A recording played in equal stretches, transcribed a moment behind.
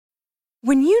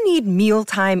When you need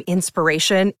mealtime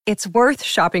inspiration, it's worth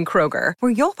shopping Kroger,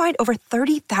 where you'll find over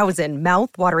 30,000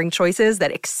 mouth-watering choices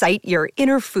that excite your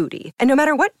inner foodie. And no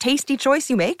matter what tasty choice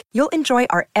you make, you'll enjoy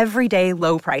our everyday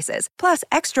low prices, plus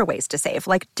extra ways to save,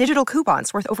 like digital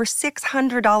coupons worth over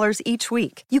 $600 each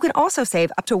week. You can also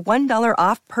save up to $1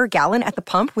 off per gallon at the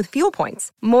pump with fuel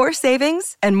points. More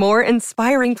savings and more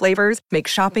inspiring flavors make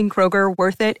shopping Kroger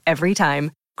worth it every time.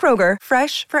 Kroger,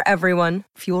 fresh for everyone.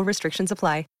 Fuel restrictions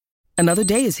apply. Another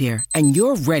day is here, and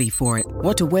you're ready for it.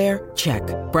 What to wear? Check.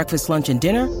 Breakfast, lunch, and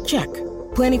dinner? Check.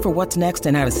 Planning for what's next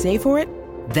and how to save for it?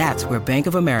 That's where Bank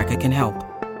of America can help.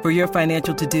 For your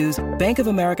financial to-dos, Bank of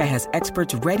America has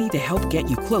experts ready to help get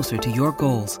you closer to your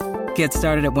goals. Get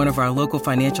started at one of our local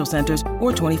financial centers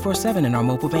or 24/7 in our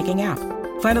mobile banking app.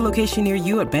 Find a location near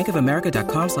you at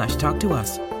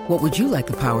bankofamerica.com/talktous. What would you like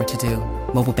the power to do?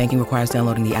 Mobile banking requires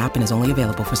downloading the app and is only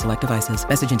available for select devices.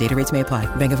 Message and data rates may apply.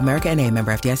 Bank of America N.A.,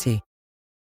 member FDIC.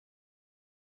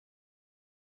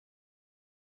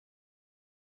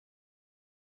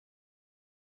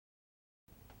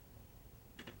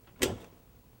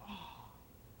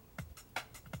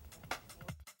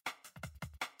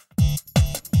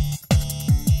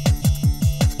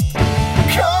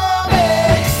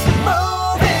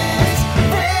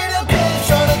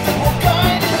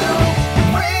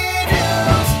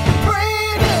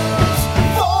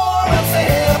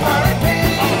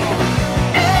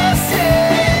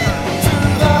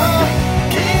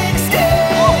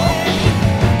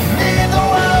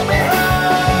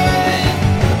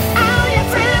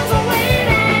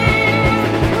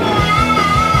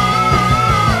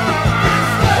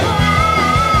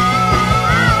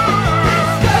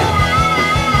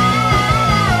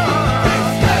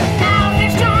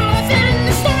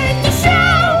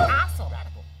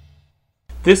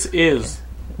 This is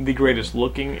the greatest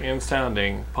looking and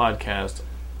sounding podcast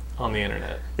on the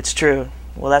internet. It's true.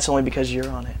 Well, that's only because you're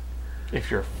on it.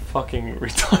 If you're fucking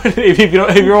retarded, if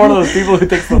you're one of those people who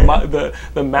takes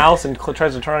the mouse and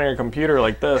tries to turn on your computer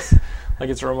like this, like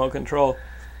it's a remote control.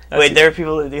 Wait, there are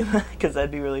people who do that? Because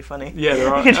that'd be really funny. Yeah,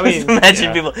 there are. You can just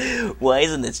imagine people, why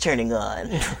isn't this turning on?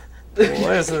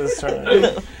 Why isn't this turning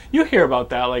on? You hear about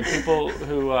that, like people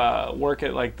who work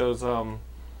at like those,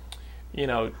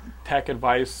 tech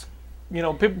advice.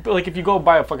 Like if you go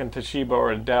buy a fucking Toshiba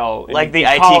or a Dell, like the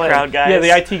IT crowd guys. Yeah,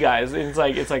 the IT guys. It's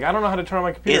like I don't know how to turn on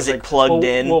my computer. Is it plugged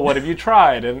in? Well, what have you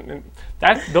tried? And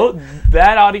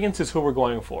that audience is who we're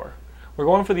going for. We're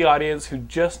going for the audience who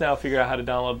just now figured out how to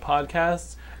download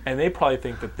podcasts, and they probably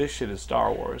think that this shit is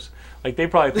Star Wars. Like they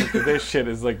probably think that this shit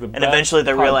is like the best. And eventually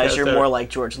they realize you're ever. more like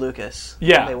George Lucas.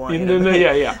 Yeah, they want you to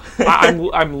yeah.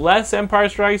 I'm less Empire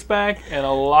Strikes Back and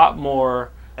a lot more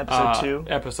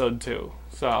Episode 2.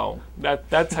 So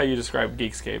that's how you describe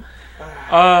Geekscape.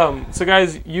 So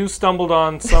guys, you stumbled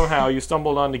on to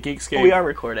Geekscape. We are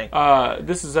recording.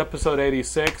 This is episode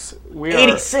 86.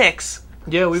 86?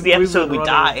 Yeah, this is the episode we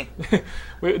die.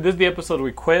 This is the episode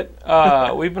we quit.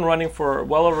 We've been running for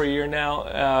well over a year now,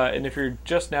 and if you're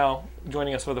just now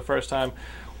joining us for the first time,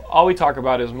 all we talk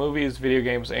about is movies, video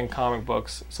games, and comic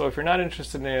books. So if you're not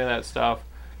interested in any of that stuff,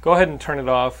 go ahead and turn it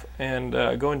off and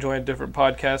go and join different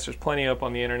podcasts. There's plenty up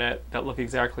on the internet that look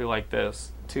exactly like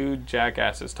this. Two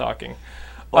jackasses talking.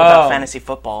 What about fantasy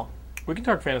football? We can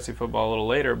talk fantasy football a little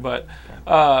later, but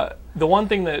the one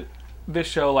thing that this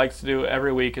show likes to do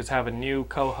every week is have a new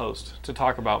co-host to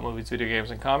talk about movies, video games,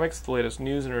 and comics, the latest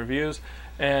news and reviews.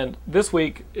 And this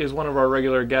week is one of our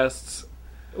regular guests,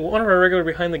 one of our regular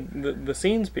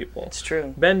behind-the-scenes people. It's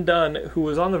true. Ben Dunn, who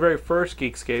was on the very first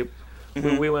Geekscape.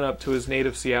 Mm-hmm. We went up to his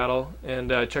native Seattle and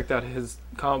checked out his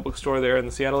comic book store there in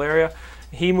the Seattle area.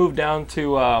 He moved down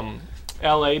to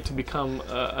L.A. to become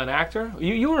an actor.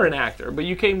 You were an actor, but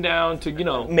you came down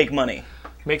to, make money.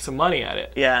 Make some money at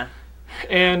it. Yeah.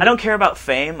 And I don't care about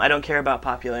fame. I don't care about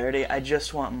popularity. I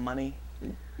just want money.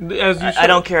 I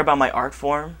don't care about my art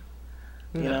form.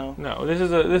 No, this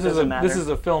is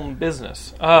a film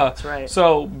business. That's right.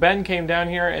 So Ben came down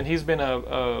here, and he's been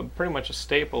a pretty much a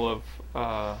staple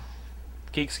of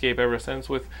Geekscape ever since,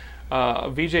 with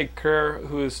Vijay Kerr,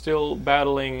 who is still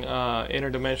battling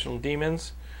interdimensional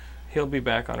demons. He'll be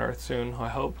back on Earth soon, I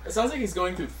hope. It sounds like he's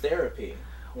going through therapy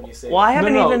when you say that. Well, I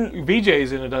haven't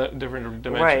Vijay's in a different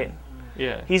dimension. Right.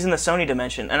 Yeah. He's in the Sony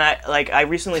dimension. And I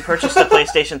recently purchased a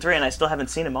PlayStation 3, and I still haven't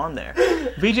seen him on there.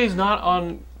 Vijay's not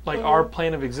on our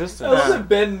plane of existence. I love that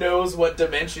Ben knows what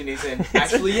dimension he's in.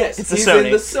 Actually, yes. He's in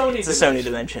the Sony It's a Sony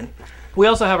dimension. We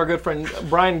also have our good friend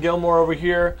Brian Gilmore over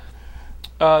here.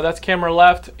 That's camera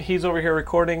left. He's over here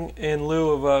recording in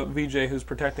lieu of Vijay, who's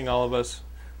protecting all of us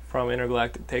from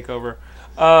intergalactic takeover.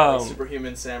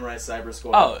 Superhuman Samurai Cyber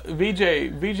Squad. Oh,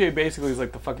 VJ basically is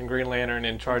like the fucking Green Lantern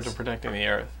in charge of protecting the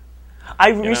Earth. I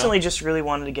recently just really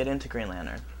wanted to get into Green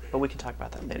Lantern, but we can talk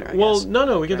about that later. I guess.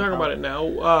 No, we can talk about it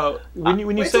now.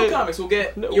 When you say comics, we'll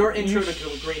get your intro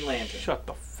to Green Lantern. Shut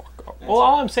the fuck up. Well,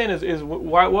 all I'm saying is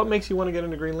what makes you want to get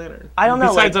into Green Lantern? I don't know.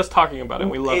 Besides us talking about it,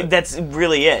 we love it. That's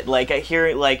really it.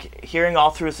 Hearing all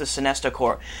through the Sinestro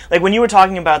Corps. Like when you were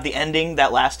talking about the ending,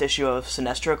 that last issue of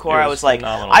Sinestro Corps, I was like,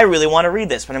 phenomenal. I really want to read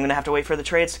this, but I'm going to have to wait for the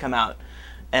trades to come out.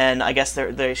 And I guess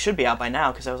they should be out by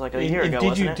now because that was like a year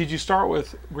ago. Did you start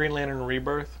with Green Lantern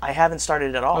Rebirth? I haven't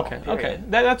started at all. Okay.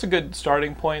 That's a good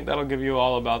starting point. That'll give you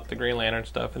all about the Green Lantern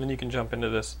stuff, and then you can jump into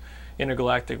this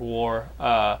intergalactic war.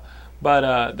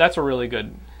 But that's a really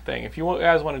good thing. If you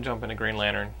guys want to jump into Green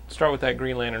Lantern, start with that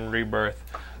Green Lantern Rebirth.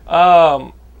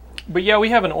 But yeah, we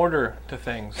have an order to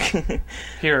things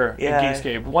here in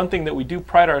Geekscape. One thing that we do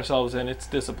pride ourselves in, it's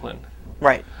discipline.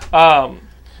 Right.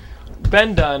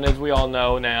 Ben Dunn, as we all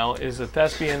know now, is a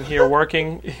thespian here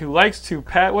working who likes to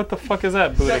pat. What the fuck is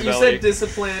that, Buddha You Belly? said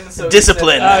discipline. So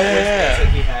discipline. Yeah.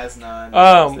 He has none.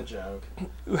 That's the joke.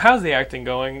 How's the acting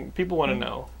going? People want to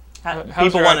know.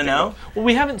 People want to know? Well,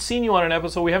 we haven't seen you on an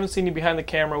episode. We haven't seen you behind the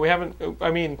camera. We haven't.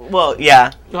 Well,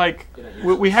 yeah. Like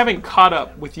we haven't caught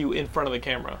up with you in front of the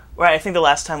camera. Right. I think the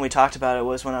last time we talked about it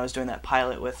was when I was doing that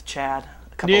pilot with Chad.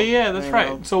 Yeah, that's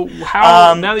right. So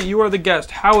how now that you are the guest,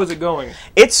 how is it going?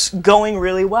 It's going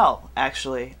really well,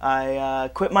 actually. I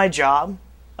quit my job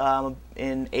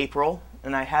in April,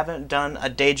 and I haven't done a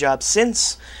day job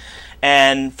since.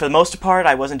 And for the most part,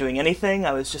 I wasn't doing anything.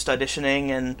 I was just auditioning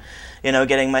and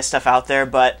getting my stuff out there.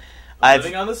 But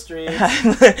living on the streets.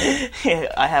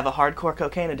 I have a hardcore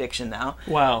cocaine addiction now.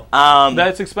 Wow,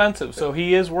 that's expensive. So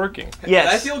he is working. Yes,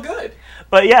 and I feel good.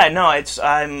 But yeah, no,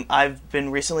 I've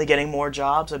been recently getting more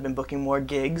jobs. I've been booking more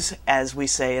gigs, as we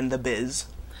say in the biz.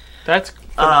 That's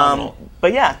phenomenal.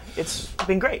 But yeah, it's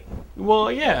been great.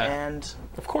 Well, yeah, and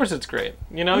of course it's great.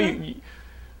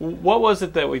 What was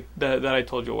it that I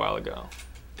told you a while ago?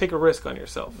 Take a risk on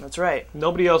yourself. That's right.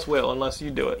 Nobody else will unless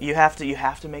you do it. You have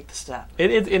to make the step.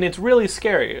 And it's really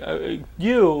scary.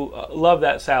 You love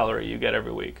that salary you get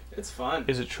every week. It's fun.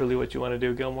 Is it truly what you want to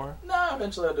do, Gilmore? No,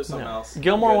 eventually I'll do something else.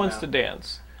 Gilmore wants to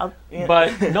dance.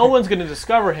 But no one's going to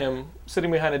discover him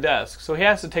sitting behind a desk. So he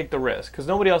has to take the risk. Because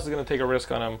nobody else is going to take a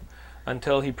risk on him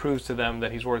until he proves to them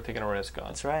that he's worth taking a risk on.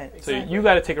 That's right. So you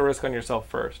got to take a risk on yourself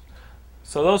first.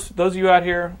 So those of you out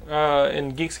here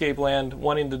in Geekscape land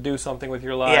wanting to do something with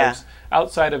your lives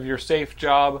outside of your safe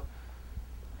job,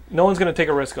 no one's going to take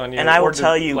a risk on you. And I will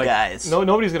tell you guys.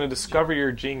 Nobody's going to discover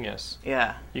your genius.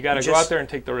 Yeah. You got to go out there and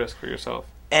take the risk for yourself.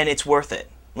 And it's worth it.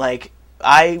 Like,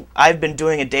 I've been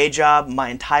doing a day job my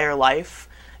entire life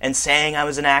and saying I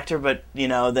was an actor, but,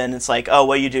 then it's like, oh,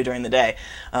 what do you do during the day?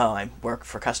 Oh, I work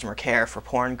for customer care for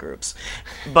porn groups.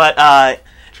 But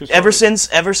ever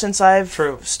since I've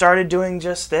started doing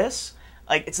just this,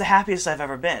 like, it's the happiest I've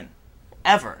ever been.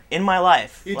 Ever. In my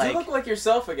life. You do look like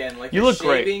yourself again. Like, you you're look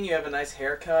shaving, great. You have a nice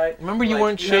haircut. Remember you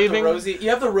weren't shaving? You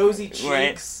have the rosy cheeks.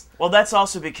 Right. Well, that's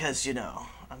also because,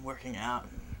 I'm working out.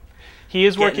 He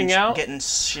is working out? Getting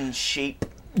in shape.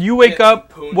 You wake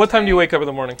up, what time do you wake up in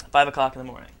the morning? 5 o'clock in the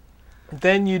morning.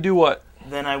 Then you do what?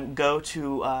 Then I go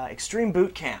to Extreme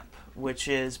Boot Camp, which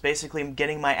is basically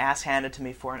getting my ass handed to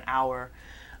me for an hour,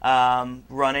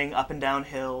 running up and down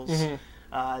hills,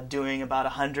 doing about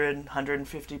 100,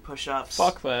 150 push-ups.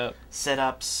 Fuck that.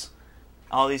 Sit-ups,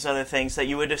 all these other things that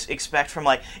you would just expect from,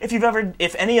 like,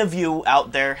 if any of you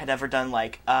out there had ever done,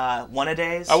 like,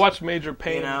 one-a-days. I watched Major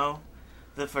Payne.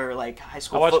 For, like, high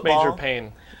school football. I watched football. Major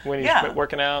Payne when he's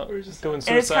working out, doing suicides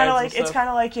and it's kind of like and stuff. it's kind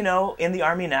of like in the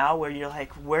Army now, where you're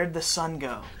like, where'd the sun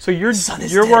go? So you're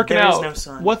dead. working there out. Is no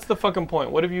sun. What's the fucking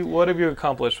point? What have you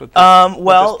accomplished with this, with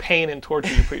this pain and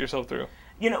torture you put yourself through?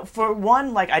 For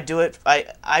one, like, I do it.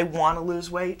 I want to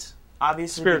lose weight,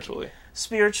 obviously.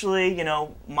 Spiritually,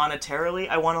 monetarily,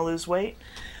 I want to lose weight.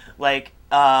 Like,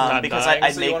 because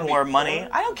I make more money.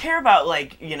 I don't care about,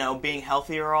 like, being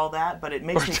healthy or all that, but it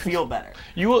makes me feel better.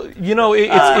 What's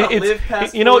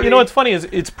funny is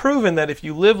it's proven that if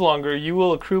you live longer, you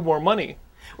will accrue more money.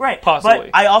 Right.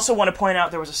 Possibly. But I also want to point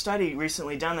out there was a study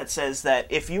recently done that says that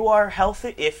if you are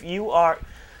healthy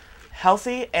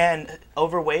and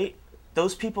overweight,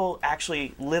 those people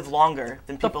actually live longer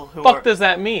than people who are... What the fuck does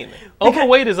that mean?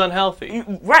 Overweight is unhealthy.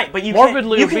 Right, but you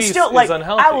morbidly can obese still, like, is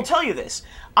unhealthy. I will tell you this.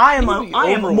 I am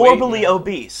morbidly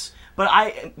obese, but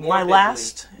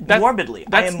morbidly.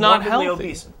 That's I am not morbidly healthy.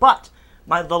 obese. But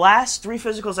the last 3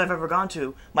 physicals I've ever gone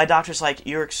to, my doctor's like,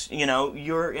 you're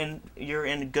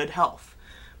in good health,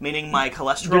 meaning my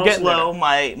cholesterol is low,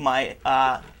 my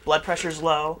blood pressure's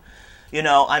low.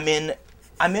 I'm in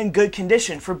I'm in good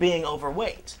condition for being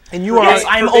overweight. And you For are.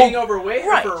 being- for being overweight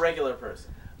Right. or for a regular person?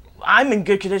 I'm in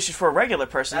good condition for a regular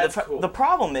person. That's the, cool. the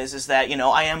problem is that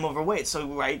I am overweight.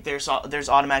 So there's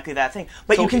automatically that thing.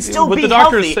 But So you can still what be the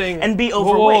doctor's healthy saying, and be whoa,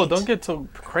 overweight. whoa, don't get so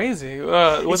crazy.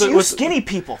 It's you skinny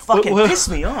people fucking piss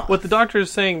me off. What the doctor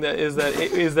is saying is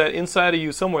that inside of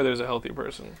you somewhere there's a healthy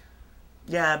person.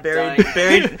 Yeah,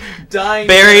 Dying. Dying.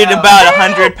 buried out. about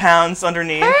 100 pounds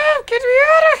underneath. Get me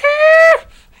out of here!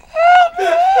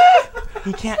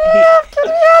 He can't.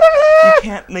 You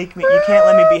can't make me. You can't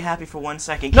let me be happy for 1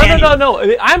 second. Can you?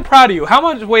 No. I'm proud of you. How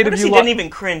much weight have Notice you he lost? didn't even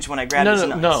cringe when I grabbed his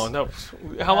nuts. No.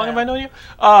 How long have I known you?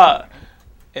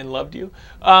 And loved you.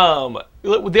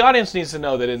 The audience needs to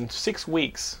know that in 6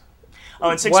 weeks, Oh,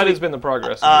 in 6 what weeks, has been the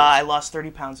progress? of I lost 30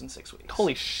 pounds in 6 weeks.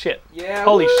 Holy shit. Yeah,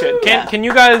 Holy woo! shit. Yeah. Can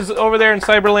you guys over there in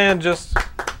Cyberland just...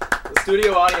 The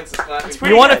studio audience is clapping.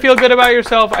 You want to good. feel good about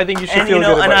yourself? I think you should And feel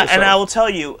good about yourself. and I will tell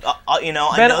you, I Ben, know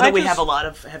I that we just- have a lot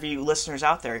of heavy listeners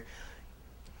out there.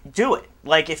 Do it.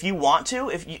 Like if you want to,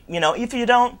 if you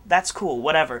don't, that's cool,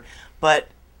 whatever. But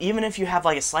even if you have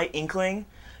like a slight inkling,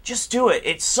 just do it.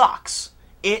 It sucks.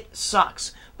 It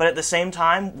sucks. But at the same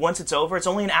time, once it's over, it's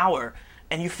only an hour,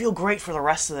 and you feel great for the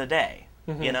rest of the day.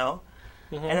 Mm-hmm.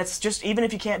 And it's just, even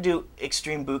if you can't do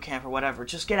extreme boot camp or whatever,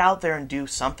 just get out there and do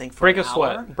something for Break an a hour.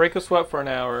 sweat. Break a sweat for an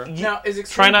hour. Now, is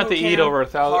Try not to Extreme eat Boot over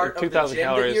Camp part of the 2,000 gym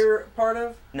calories. That you're part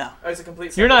of? No. Or is it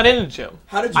complete? You're not separate? in a gym.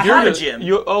 How did I you? have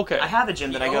You're a gym. Okay. I have a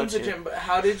gym that I go owns a to. gym, but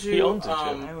how did you? He owns a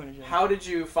gym. I own a gym. How did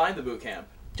you find the boot camp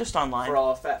Just online. for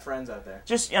all fat friends out there?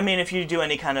 Just, I mean, if you do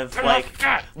any kind of, I'm like, not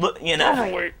fat. look,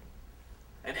 Overweight.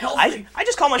 And healthy. I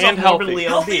just call myself And healthy. morbidly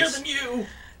Healthier obese. than you.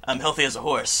 I'm healthy as a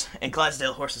horse, and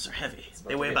Clydesdale horses are heavy.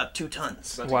 They weigh about 2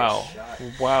 tons. Wow.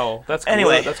 Wow. That's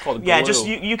Anyway, That's called yeah, glue. just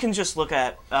you can just look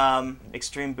at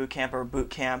Extreme Boot Camp or Boot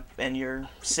Camp in your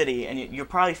city, and you'll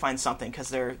probably find something because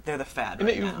they're the fad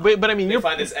right now. But I mean, You you're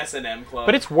find this S&M club.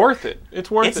 But it's worth it.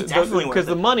 It's worth It's it. definitely worth Because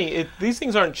the it. money, these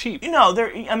things aren't cheap.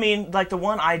 I mean, like the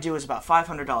one I do is about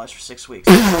 $500 for 6 weeks.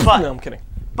 No, But I'm kidding.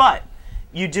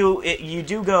 you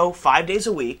do go 5 days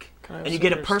a week, I have and you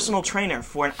get a some personal trainer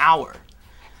for an hour.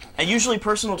 And usually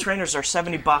personal trainers are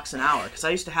 $70 an hour because I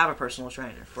used to have a personal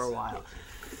trainer for a while.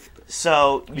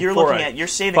 So you're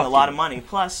saving a lot of money.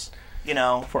 Plus,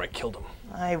 Before I killed him.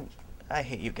 I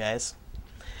hate you guys.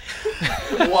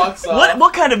 walks off.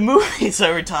 What kind of movies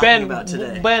are we talking about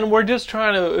today? Ben, we're just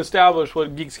trying to establish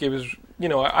what Geekscape is.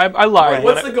 I lied. Right.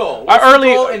 What's the goal? What's Early-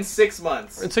 the goal in 6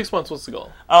 months? In 6 months, what's the goal?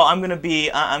 Oh, I'm gonna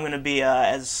be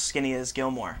as skinny as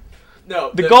Gilmore.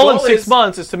 No. The goal in 6 is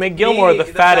months is to make Gilmore the the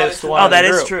fattest fattest one. Oh, in that the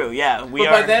is group. true. Yeah, we But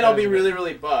are. by then I'll be really,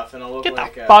 really buff, and I'll look Get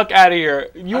like the fuck out of here.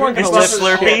 You weren't gonna going to Mr.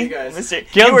 lift Slurpee. shit. Slurpee,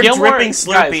 guys. you are Gilmore- dripping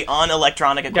Slurpee guys. on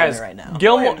electronic equipment Guys, right now. No,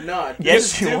 Gilmore. I'm not. Yes,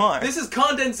 This is- you are. This is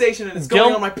condensation, and it's Gil-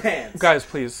 going on my pants. Guys,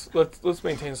 please let's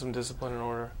maintain some discipline and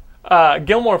order.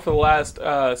 Gilmore for the last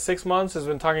 6 months has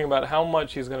been talking about how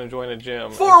much he's going to join a gym.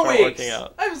 and 4 start weeks. Working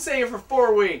out. I've been saying it for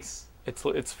 4 weeks.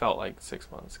 It's felt like 6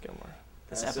 months, Gilmore.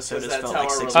 This That's just episode has that's felt how like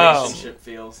our 6 months. relationship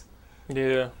feels.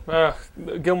 Yeah,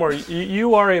 Gilmore,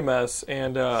 you are a mess,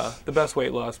 and the best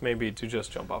weight loss may be to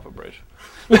just jump off a bridge.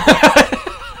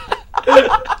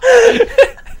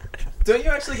 Don't you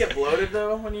actually get bloated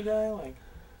though when you die? Like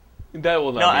That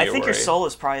will not. No, be I your think your worry. soul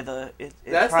is probably it's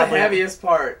that's the probably- heaviest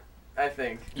part. I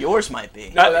think. Yours might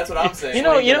be. No, that's what I'm saying. You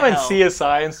know, When you in get hell.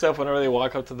 CSI and stuff, whenever they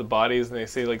walk up to the bodies and they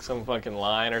say like some fucking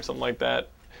line or something like that,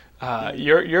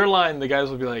 your line, the guys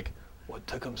will be like, "What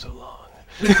took them so long?"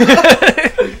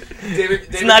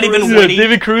 David not even Caruso, witty.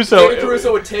 David Caruso. David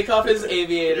Caruso would take off his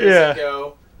aviators Yeah. and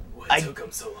go, "What took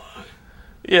him so long?"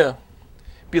 Yeah.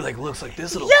 Be like, looks like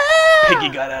this little piggy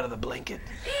got out of the blanket.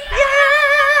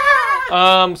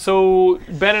 So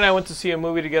Ben and I went to see a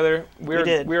movie together. We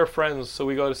did. were friends, so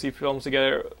we go to see films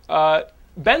together.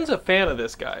 Ben's a fan of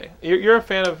this guy. You're a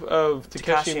fan of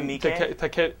Takeshi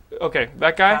Miike? Okay,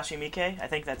 that guy. Takashi Miike? I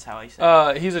think that's how I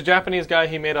say it. He's a Japanese guy.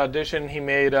 He made Audition. He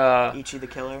made Ichi the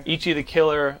Killer. Ichi the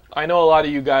Killer. I know a lot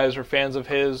of you guys are fans of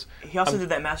his. He also did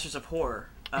that Masters of Horror.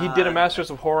 He did a Masters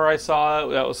of Horror. I saw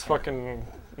it. That was fucking.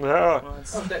 Well,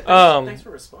 it's- Thanks for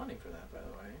responding for that, by the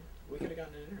way. We could have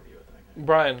gotten an interview with that guy.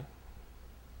 Brian,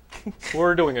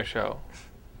 we're doing a show.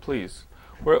 Please.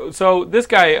 So this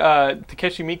guy,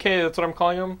 Takeshi Miike, that's what I'm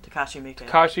calling him. Takashi Miike.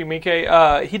 Takashi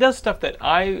Miike. He does stuff that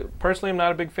I personally am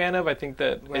not a big fan of. I think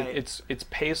that Right. it's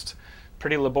paced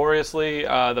pretty laboriously.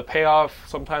 The payoff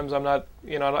sometimes I'm not.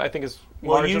 I think it's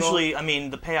Well, marginal. usually, I mean,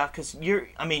 the payoff, because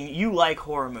you like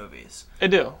horror movies, I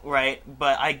do. right?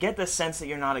 But I get the sense that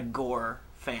you're not a gore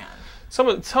fan,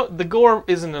 The gore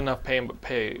isn't enough pay,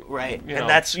 right? you And know,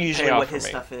 that's usually payoff what for his me.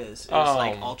 stuff is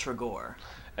like Um, ultra gore.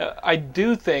 I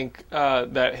do think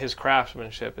that his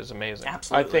craftsmanship is amazing.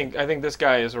 Absolutely. I think this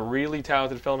guy is a really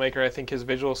talented filmmaker. I think his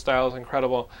visual style is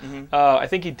incredible. I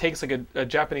think he takes like a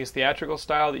Japanese theatrical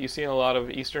style that you see in a lot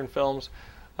of Eastern films.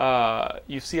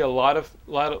 You see a lot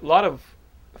of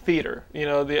theater. You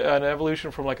know, an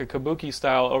evolution from like a kabuki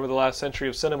style over the last century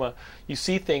of cinema. You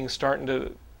see things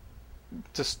starting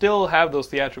to still have those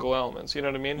theatrical elements. You know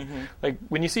what I mean? Like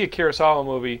when you see a Kurosawa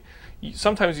movie,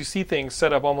 sometimes you see things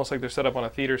set up almost like they're set up on a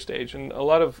theater stage, and a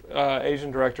lot of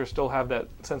Asian directors still have that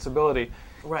sensibility.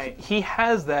 Right. He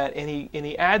has that, and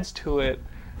he adds to it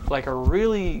like a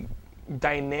really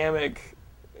dynamic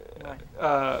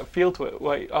feel to it.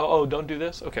 Like, oh, don't do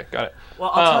this. Okay, got it.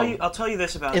 Well, I'll tell you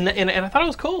this about and I thought it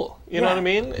was cool. You know what I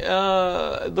mean?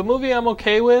 The movie I'm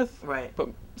okay with. Right. But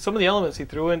some of the elements he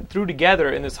threw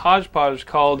together in this hodgepodge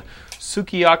called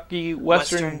Sukiyaki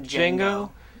Western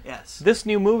Django. Yes. This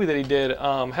new movie that he did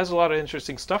has a lot of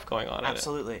interesting stuff going on.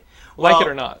 Absolutely. In it. Like it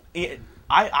or not.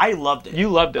 I loved it. You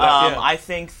loved it. Yeah. I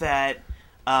think that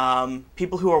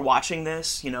people who are watching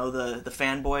this, you know, the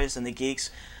fanboys and the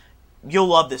geeks, you'll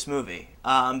love this movie.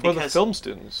 Because the film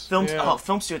students.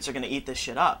 Film students are going to eat this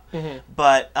shit up.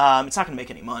 But it's not going to make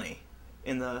any money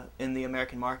in the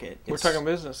American market. We're talking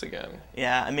business again.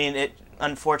 Yeah, I mean, it.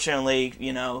 Unfortunately,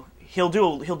 you know, he'll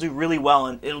do really well,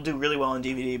 and it'll do really well on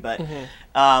DVD. But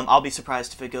I'll be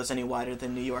surprised if it goes any wider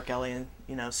than New York, LA,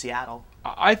 and Seattle.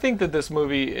 I think that this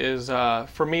movie is,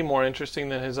 for me, more interesting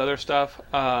than his other stuff.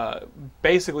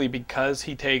 Basically, because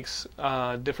he takes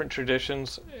different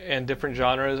traditions and different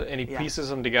genres, and he pieces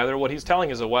them together. What he's telling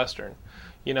is a Western.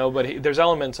 You know, but there's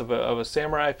elements of a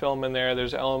samurai film in there.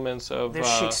 There's elements of there's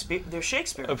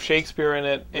Shakespeare. Of Shakespeare in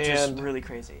it, which is really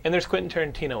crazy. And there's Quentin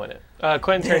Tarantino in it.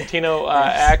 Quentin Tarantino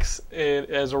acts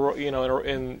as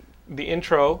in the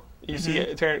intro. You see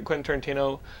Quentin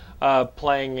Tarantino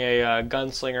playing a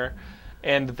gunslinger,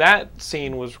 and that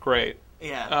scene was great.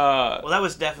 Yeah. Well, that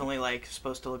was definitely like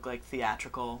supposed to look like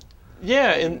theatrical.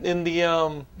 Yeah,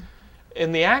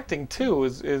 in the acting too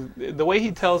is the way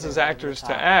he tells his actors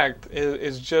to act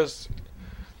is just,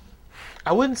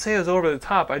 I wouldn't say it's over the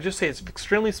top. I just say it's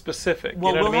extremely specific. You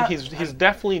know what I mean? He's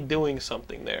definitely doing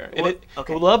something there. And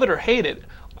love it or hate it,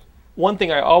 one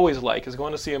thing I always like is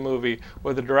going to see a movie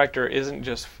where the director isn't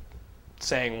just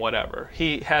saying whatever.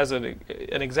 He has an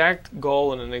exact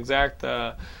goal and an exact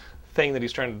thing that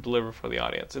he's trying to deliver for the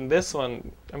audience. And this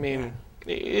one, I mean,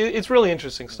 it's really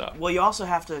interesting stuff. Well, you also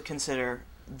have to consider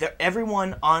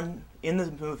everyone in the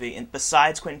movie,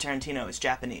 besides Quentin Tarantino, is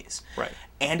Japanese. Right.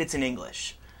 And it's in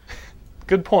English.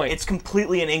 Good point. It's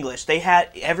completely in English.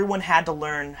 Everyone had to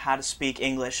learn how to speak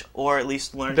English, or at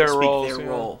least learn to speak their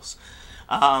roles.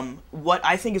 What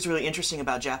I think is really interesting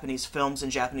about Japanese films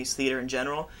and Japanese theater in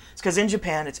general is because in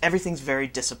Japan, everything's very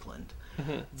disciplined.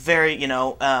 Very,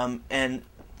 and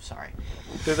sorry.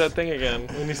 Do that thing again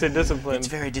when you say disciplined. It's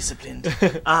very disciplined.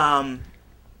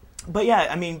 But yeah,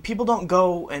 I mean, people don't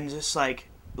go and just like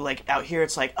out here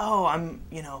it's like, oh, I'm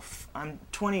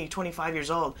 20, 25 years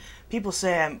old. People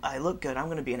say I look good, I'm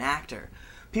going to be an actor.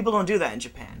 People don't do that in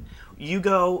Japan. You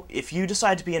go, if you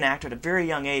decide to be an actor at a very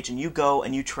young age, and you go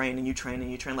and you train and you train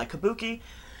and you train, like Kabuki,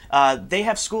 they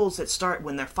have schools that start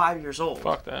when they're 5 years old.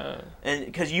 Fuck that. And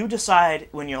because you decide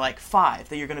when you're like 5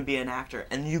 that you're going to be an actor,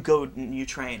 and you go and you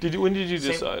train. When did you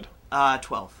decide?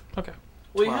 12. Okay.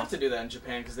 Well, you have to do that in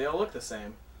Japan because they all look the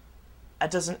same. That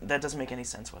doesn't make any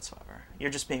sense whatsoever. You're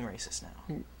just being racist now.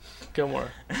 Gilmore.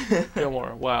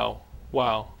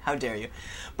 Wow. How dare you?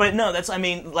 But no, like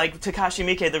Takashi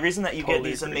Miike, the reason that you get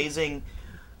these amazing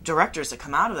directors that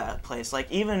come out of that place,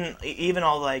 like even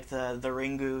all like the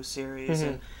Ringu series,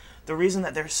 and the reason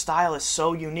that their style is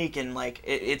so unique, and like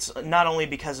it's not only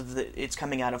because of it's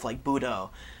coming out of like Budo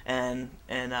and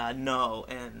No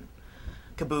and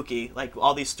Kabuki, like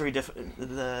all these three different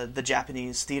the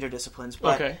Japanese theater disciplines,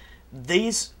 but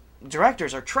these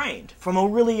directors are trained from a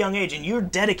really young age, and you're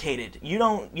dedicated. You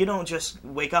don't just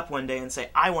wake up one day and say,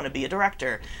 I want to be a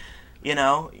director.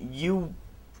 You're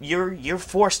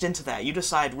forced into that. You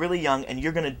decide really young, and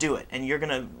you're going to do it, and you're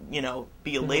going to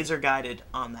be laser guided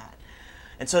on that.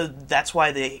 And so that's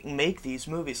why they make these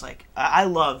movies. Like I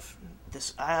love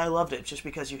this. I loved it just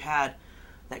because you had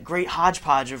that great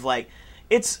hodgepodge of like,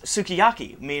 it's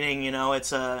sukiyaki, meaning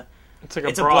it's a It's like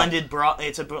it's a broth. blended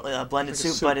it's a blended It's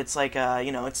like a soup, but it's like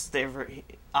it's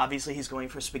obviously he's going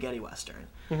for spaghetti western,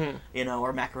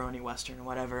 or macaroni western or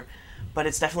whatever. But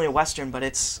it's definitely a western. But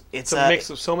it's a mix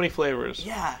of so many flavors.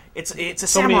 Yeah, it's a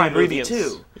so many samurai ingredients movie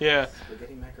too. Yeah.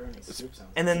 Spaghetti macaroni soup sounds.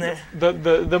 And then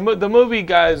the movie,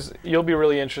 guys, you'll be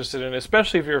really interested in,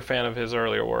 especially if you're a fan of his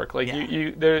earlier work. Like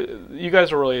you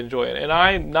guys will really enjoy it. And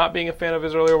I, not being a fan of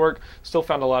his earlier work, still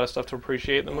found a lot of stuff to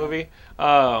appreciate in the movie.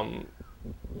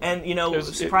 And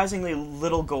surprisingly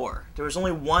little gore. There was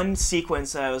only one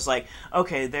sequence that I was like,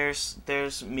 okay, there's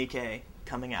Miike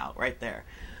coming out right there,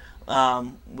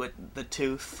 with the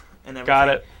tooth and everything. Got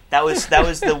it. That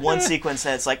was the one sequence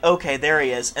that's like, okay, there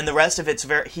he is, and the rest of it's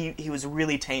he was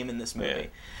really tame in this movie. Yeah.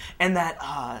 And that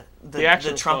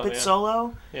the trumpet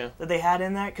solo that they had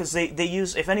in that, because they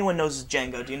use, if anyone knows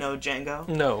Django, do you know Django?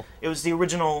 No. It was the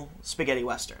original spaghetti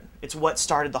western. It's what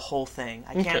started the whole thing.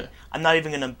 I'm not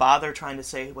even going to bother trying to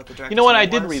say what the director's You know what? name I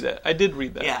did was.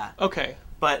 read that. Yeah. Okay.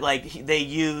 But they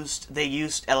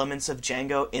used elements of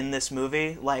Django in this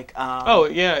movie, like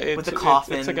with the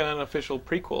coffin. It's like an unofficial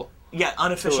prequel. Yeah,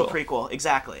 unofficial prequel,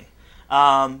 exactly.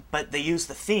 But they used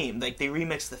the theme, like they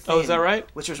remixed the theme. Oh, is that right?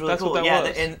 Which was really That's cool. what that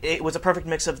was. And it was a perfect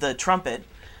mix of the trumpet,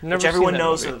 Never which everyone seen that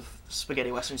knows movie. of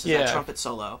spaghetti westerns. Is that trumpet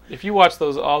solo. If you watch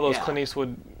all those Yeah. Clint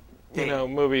Eastwood,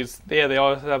 movies, they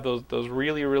always have those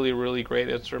really, really, really great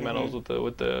instrumentals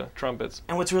with the trumpets.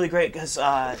 And what's really great, because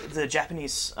the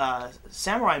Japanese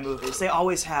samurai movies, they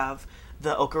always have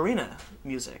the ocarina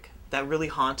music, that really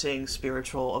haunting,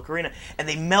 spiritual ocarina, and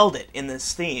they meld it in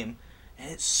this theme,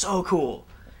 and it's so cool.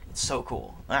 It's so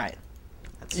cool. All right.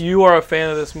 You are a fan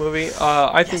of this movie.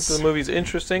 I think Yes. the movie's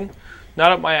interesting.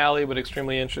 Not up my alley, but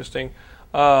extremely interesting.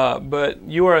 But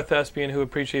you are a thespian who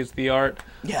appreciates the art.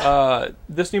 Yeah.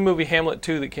 This new movie, Hamlet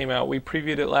 2, that came out, we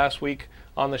previewed it last week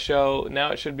on the show.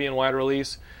 Now it should be in wide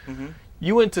release. Mm-hmm.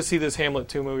 You went to see this Hamlet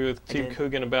 2 movie with Steve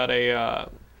Coogan about a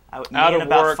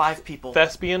out-of-work 5 people.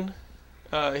 thespian.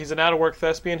 He's an out-of-work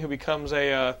thespian who becomes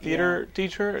a theater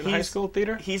teacher in high school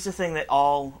theater. He's the thing that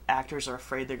all actors are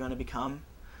afraid they're going to become,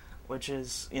 which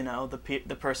is,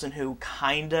 the person who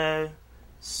kind of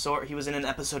he was in an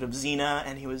episode of Xena,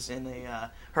 and he was in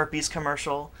a herpes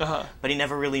commercial, but he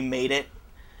never really made it.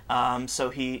 So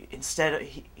he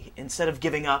instead of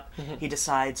giving up, he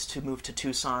decides to move to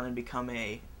Tucson and become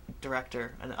a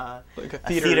director, a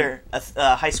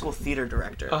high school theater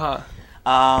director.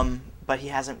 But he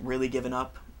hasn't really given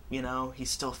up. He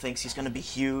still thinks he's going to be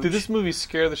huge. Did this movie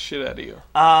scare the shit out of you?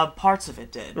 Parts of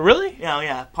it did. Really?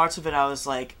 Yeah. Parts of it, I was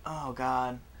like, oh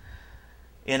god.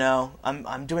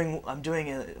 I'm doing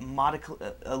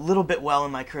a little bit well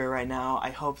in my career right now. I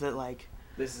hope that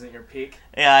this isn't your peak.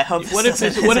 Yeah, I hope What if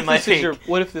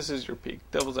this is your peak?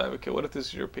 Devil's advocate. What if this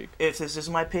is your peak? If this is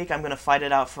my peak, I'm going to fight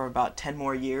it out for about 10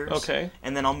 more years. Okay.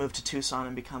 And then I'll move to Tucson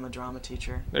and become a drama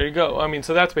teacher. There you go. I mean,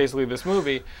 so that's basically this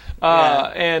movie.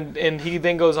 And he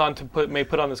then goes on to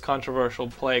put on this controversial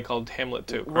play called Hamlet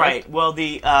 2. Correct? Right. Well,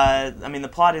 the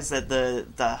plot is that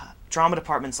the drama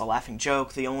department's a laughing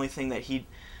joke. The only thing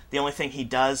he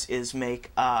does is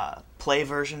make play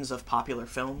versions of popular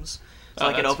films. So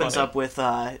it opens up with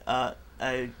and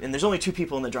there's only 2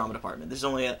 people in the drama department. There's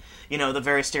only the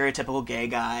very stereotypical gay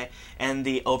guy and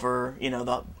the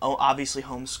the obviously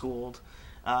homeschooled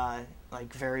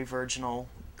very virginal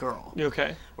girl.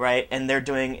 Okay. Right, and they're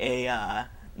doing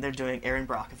Erin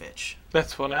Brockovich.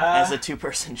 That's funny. As a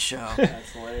 2-person show.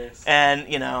 That's hilarious. And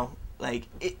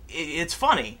it's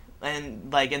funny,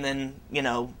 and then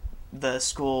the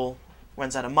school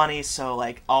runs out of money, so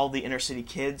all the inner city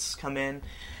kids come in.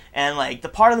 And the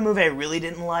part of the movie I really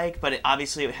didn't like, but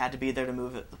obviously it had to be there to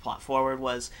move the plot forward,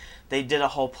 was they did a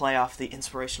whole play off the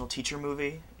inspirational teacher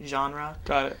movie genre.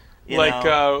 Got it.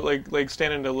 Like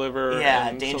Stand and Deliver. Yeah,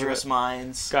 and Dangerous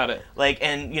Minds. Got it.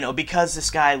 And because this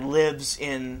guy lives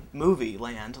in movie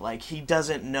land, he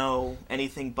doesn't know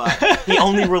anything but he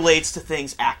only relates to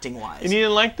things acting wise. And you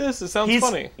didn't like this? It sounds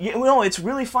funny. Yeah, well, it's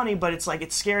really funny, but it's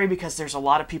it's scary because there's a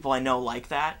lot of people I know like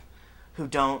that who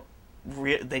don't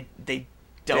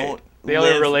They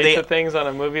only relate to things on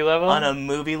a movie level? On a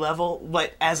movie level,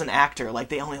 but as an actor,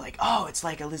 they only it's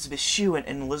like Elizabeth Shue, and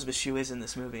Elizabeth Shue is in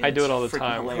this movie. I do it all the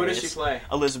time. Hilarious. Who does she play?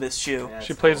 Elizabeth Shue. Yeah,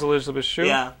 she plays Elizabeth Shue?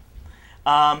 Yeah.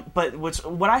 But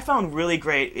what I found really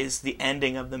great is the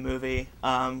ending of the movie,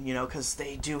 because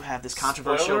they do have this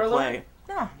controversial play.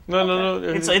 No.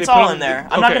 It's all in there.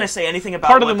 I'm not going to say anything about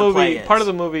part of what the movie. play is. Part of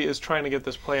the movie is trying to get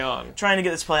this play on. Trying to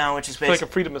get this play on, which is It's basically like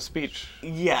a freedom of speech.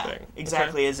 Yeah, thing.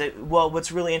 exactly. Okay. Is it? Well,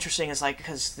 what's really interesting is like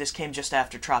because this came just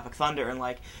after Tropic Thunder, and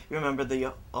like you remember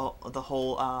the whole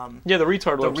the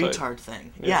retard website. retard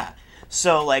thing. Yeah.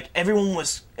 So like everyone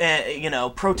was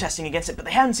protesting against it, but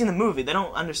they haven't seen the movie. They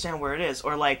don't understand where it is,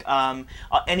 or like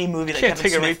any movie that Can't Kevin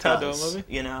take a Smith retard to a does.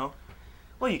 movie. You know.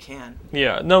 Well, you can.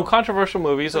 Yeah, no controversial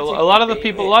movies. A lot of the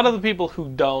people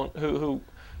who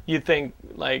you think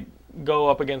like go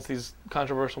up against these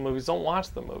controversial movies don't watch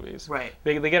the movies. Right.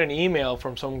 They get an email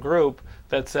from some group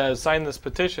that says sign this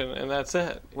petition, and that's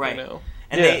it. Right. You know?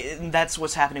 And that's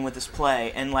what's happening with this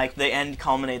play, and like the end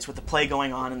culminates with the play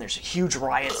going on, and there's huge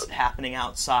riots happening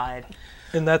outside.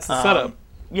 And that's the setup.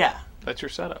 Yeah. That's your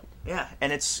setup. Yeah,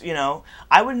 and it's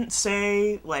I wouldn't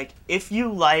say like if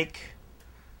you like.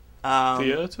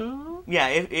 Theater? Yeah,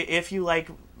 if you like,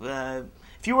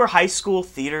 if you were a high school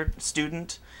theater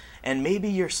student, and maybe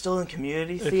you're still in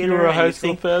community theater, if you were a high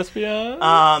school thespian,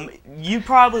 you'd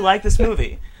probably like this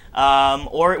movie,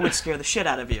 or it would scare the shit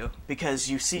out of you because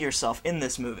you see yourself in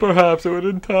this movie. Perhaps it would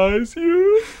entice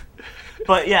you.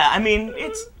 But yeah, I mean,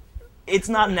 it's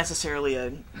not necessarily a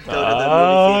go to the movie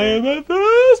I theater. am a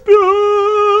thespian.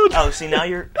 Oh, see now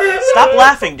you're stop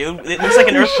laughing, dude. It looks like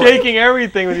an You're earthquake. shaking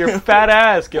everything with your fat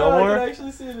ass, Gilmore. I can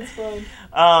actually see it. It's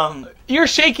fun. You're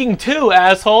shaking too,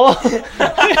 asshole.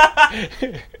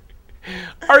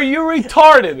 Are you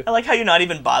retarded? I like how you're not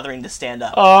even bothering to stand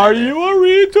up. Are you a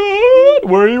retard?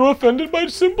 Were you offended by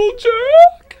simple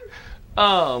joke?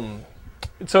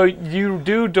 So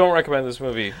you don't recommend this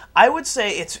movie? I would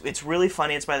say it's really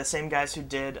funny. It's by the same guys who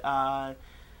did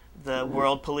the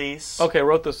World Police. Okay,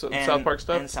 wrote the and, South Park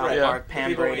stuff. And South Right, Park, The Pam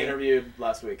people we Brady. interviewed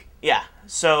last week. Yeah.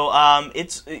 So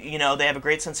it's they have a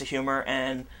great sense of humor,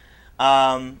 and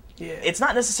it's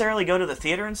not necessarily go to the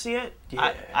theater and see it.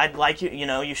 Yeah. I'd like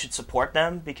you should support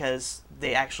them because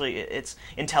they actually it's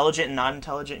intelligent and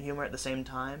non-intelligent humor at the same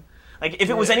time. Like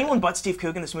if it was anyone but Steve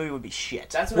Coogan, this movie would be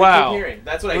shit. That's what I Wow. keep hearing.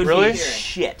 That's what It I would keep be hearing.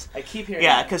 shit. I keep hearing.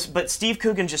 Yeah, that. but Steve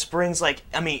Coogan just brings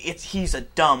he's a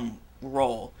dumb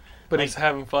role. But he's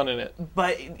having fun in it.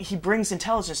 But he brings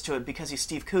intelligence to it because he's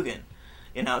Steve Coogan.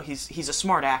 He's a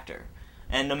smart actor,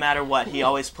 and no matter what, he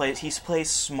plays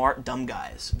smart dumb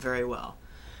guys very well.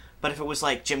 But if it was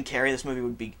like Jim Carrey, this movie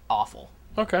would be awful.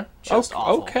 Okay. Just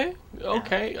awful. Okay.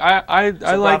 Okay. Yeah. I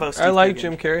bravo, Steve like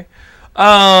Coogan. Jim Carrey.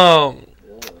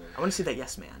 I want to see that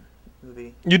Yes Man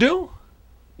movie. You do?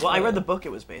 Well, I read the book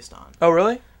it was based on, Oh,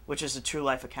 really? which is a true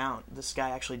life account. This guy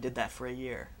actually did that for a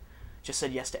year. Just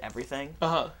said yes to everything.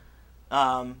 Uh-huh.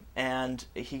 And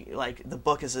he the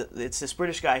book it's this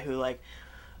British guy who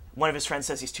one of his friends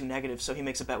says he's too negative, so he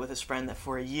makes a bet with his friend that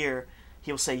for a year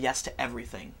he'll say yes to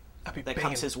everything that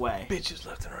comes his way. Bitches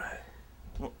left and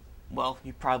right. Well,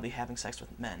 you're probably having sex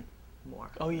with men more.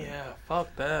 Oh yeah,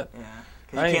 fuck that. Yeah,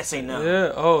 because you can't say no.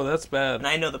 Yeah. Oh, that's bad. And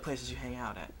I know the places you hang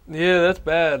out at. Yeah, that's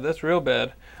bad. That's real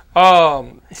bad.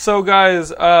 So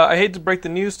guys, I hate to break the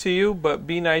news to you, but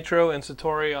B Nitro and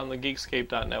Satori on the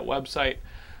Geekscape.net website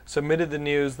submitted the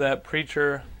news that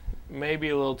Preacher may be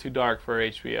a little too dark for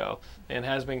HBO and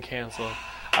has been canceled.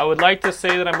 I would like to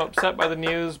say that I'm upset by the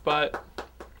news, but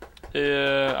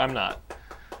I'm not.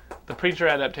 The Preacher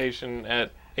adaptation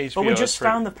at HBO. But we just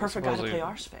found the perfect guy to play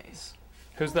Arseface.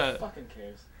 Who's that? Fucking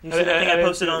cares. You see that thing I didn't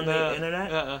posted see- on the no,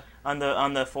 internet?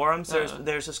 On the forums?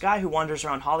 There's this guy who wanders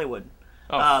around Hollywood.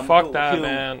 Oh, fuck that,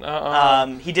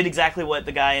 man. He did exactly what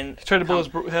the guy in... He tried to blow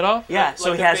his head off? Yeah, so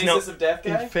Like he the has no... Faces of Death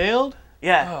guy? He failed?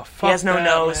 Yeah, Oh, he fuck has no that,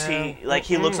 nose. man.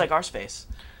 He looks like Arseface.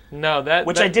 No, that...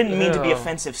 Which that, I didn't mean to be no.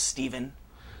 offensive, Steven.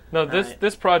 No,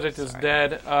 this project is Sorry.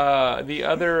 dead. The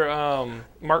other,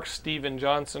 Mark Steven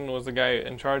Johnson was the guy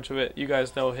in charge of it. You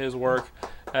guys know his work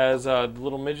as the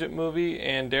Little Midget movie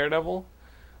and Daredevil.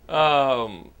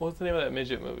 What's the name of that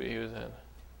midget movie he was in?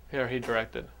 Here, he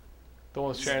directed. The one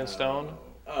with Sharon Stone.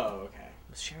 Oh, okay.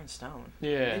 With Sharon Stone.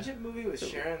 Yeah. Midget movie with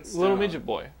Sharon Stone. Little Midget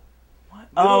Boy. What?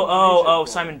 Little Midget Boy.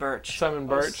 Simon Birch. Simon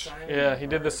Birch. Simon Yeah, he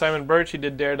did the Birch. Simon Birch. He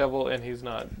did Daredevil, and he's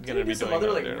not Did going he to be do some doing other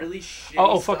Daredevil. really shitty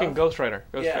Oh, stuff? fucking Ghost Rider.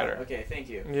 Ghost Yeah, Rider. okay, thank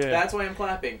you. Yeah. That's why I'm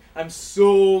clapping. I'm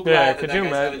so glad Yeah, that could that you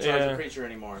guy's not in imagine- charge yeah. of Preacher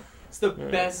anymore. It's the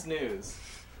best news.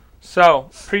 So,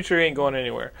 Preacher ain't going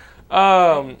anywhere.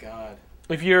 Thank God.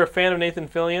 If you're a fan of Nathan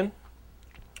Fillion,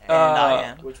 And I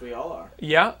am. Which we all are.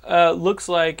 yeah, looks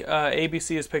like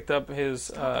ABC has picked up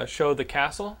his show, The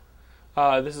Castle.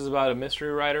 This is about a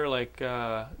mystery writer, it's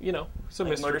a Like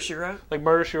mystery. Murder, She Wrote? Like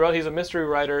Murder, She Wrote. He's a mystery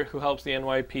writer who helps the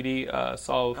NYPD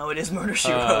solve Oh, it is Murder,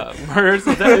 She Wrote. murders.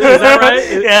 Is that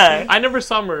right? Yeah. I never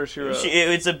saw Murder, She Wrote.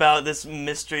 It's about this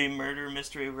mystery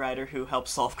writer who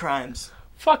helps solve crimes.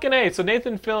 Fucking A. So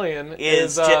Nathan Fillion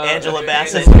is Angela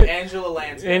Bassett. Angela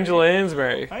Lansbury. Angela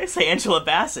Lansbury. I say Angela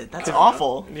Bassett. That's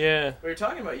awful. Yeah. We were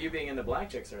talking about you being into black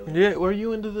chicks earlier. Yeah, were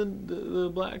you into the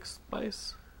black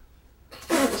spice?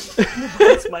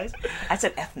 Spice? I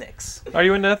said ethnics. Are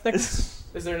you into ethnics?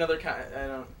 Is there another kind? I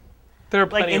don't. There are Like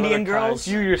plenty of Indian other girls? kinds.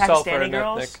 You yourself Pakistani are an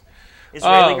girls? ethnic.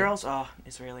 Israeli Oh. girls? Oh,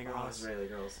 Israeli girls. Israeli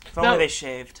girls. If only No. they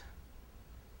shaved.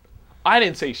 I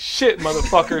didn't say shit,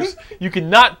 motherfuckers. You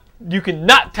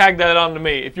cannot tag that onto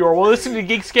me. If you are listening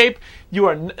to Geekscape,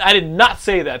 I did not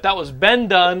say that. That was Ben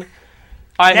Dunn.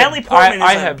 Natalie Portman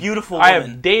is a beautiful woman.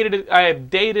 I have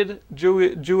dated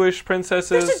Jewish princesses.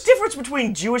 There's a difference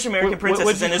between Jewish American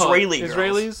princesses and Israeli girls.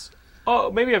 Israelis?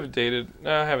 Oh, maybe I haven't dated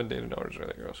no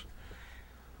Israeli girls.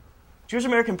 Jewish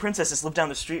American princesses live down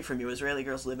the street from you. Israeli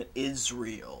girls live in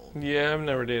Israel. Yeah, I've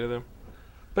never dated them.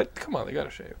 But come on, they gotta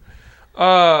shave.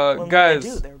 Well, guys, they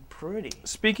do. They're pretty.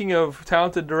 Speaking of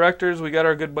talented directors, we got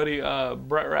our good buddy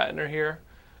Brett Ratner here,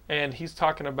 and he's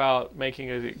talking about making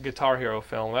a Guitar Hero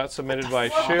film. That's submitted by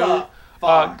Shu.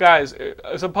 Guys,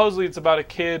 supposedly it's about a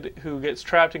kid who gets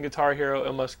trapped in Guitar Hero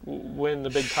and must win the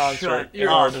big concert in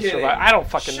order to survive. I don't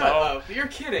fucking know. Up. You're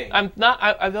kidding. I'm not.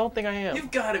 I don't think I am.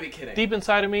 You've got to be kidding. Deep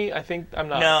inside of me, I think I'm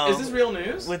not. No. Is this real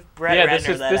news? With Brett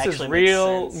Ratner, this is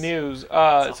real news.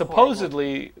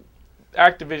 Supposedly,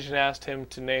 Activision asked him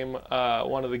to name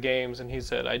one of the games, and he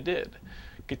said, "I did."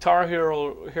 Guitar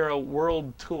Hero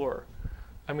World Tour.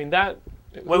 I mean that.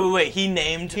 Wait. He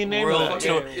named World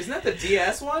Tour. Isn't that the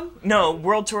DS one? No,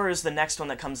 World Tour is the next one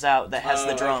that comes out that has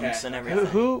the drums and everything.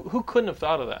 Who couldn't have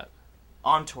thought of that?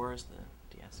 On Tour is the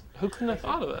DS. Who couldn't have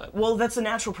thought of that? Well, that's a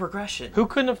natural progression. Who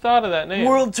couldn't have thought of that name?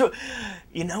 World Tour.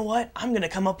 You know what? I'm going to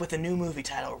come up with a new movie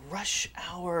title. Rush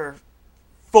Hour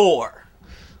 4.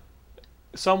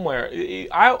 Somewhere.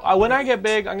 When I get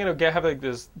big, I'm going to have like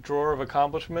this drawer of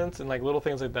accomplishments and like little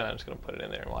things like that. I'm just going to put it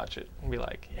in there and watch it and be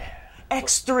like, yeah.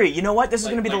 X3. You know what? This is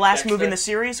going to be the last movie in the Dexter?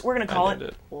 series. We're going to call I named it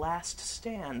it. Last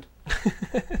Stand.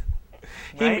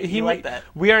 He like that.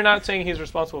 We are not saying he's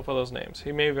responsible for those names.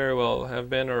 He may very well have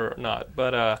been or not.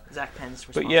 But Zach Penn's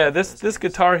responsible. But yeah, for this those names.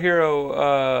 Guitar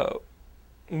Hero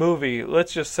movie.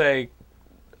 Let's just say,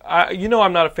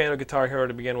 I'm not a fan of Guitar Hero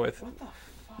to begin with. What the fuck?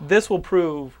 This will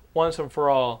prove once and for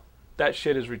all that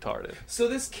shit is retarded. So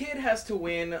this kid has to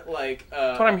win like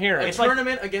That's what I'm hearing. a It's like-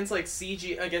 tournament against like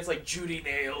against like Judy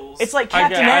Nails. It's like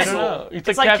Captain I N. don't know.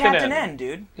 It's like Captain N,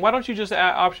 dude. Why don't you just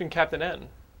option Captain N?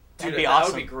 That'd Dude, be that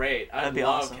awesome. would be great. I That'd be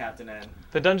love awesome. Captain N.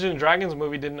 The Dungeons and Dragons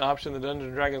movie didn't option the Dungeons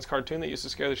and Dragons cartoon that used to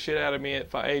scare the shit out of me at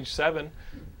age 7.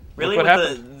 Really? Look With what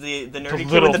happened. the nerdy kid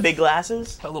little- with the big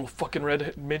glasses? That little fucking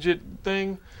red midget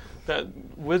thing, that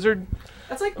wizard.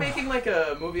 That's like making like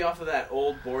a movie off of that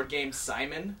old board game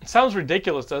Simon. It sounds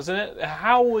ridiculous, doesn't it?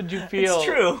 How would you feel? It's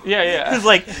true. Yeah. It's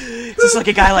like,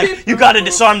 a guy like, you gotta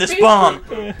disarm this bomb.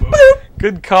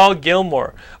 Good call,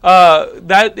 Gilmore.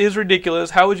 That is ridiculous.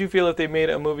 How would you feel if they made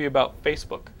a movie about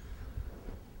Facebook?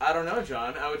 I don't know,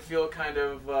 John. I would feel kind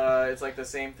of it's like the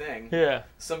same thing. Yeah.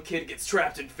 Some kid gets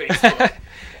trapped in Facebook.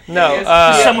 No.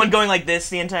 Yes. Someone going like this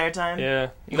the entire time? Yeah.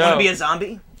 You no. wanna be a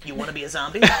zombie? You wanna be a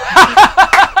zombie?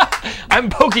 I'm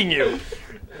poking you.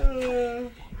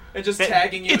 And just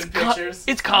tagging you in pictures.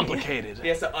 It's complicated. He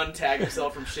has to untag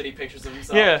himself from shitty pictures of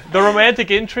himself. Yeah, the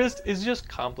romantic interest is just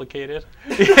complicated.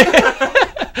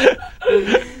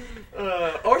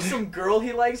 Or some girl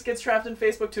he likes gets trapped in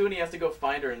Facebook too, and he has to go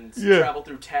find her and Yeah. travel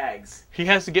through tags. He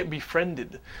has to get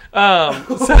befriended.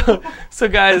 So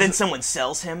guys, And then someone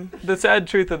sells him? the sad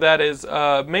truth of that is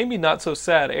maybe not so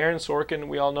sad. Aaron Sorkin,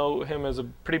 we all know him as a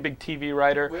pretty big TV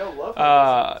writer. We all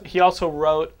love him. He also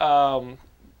wrote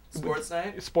Sports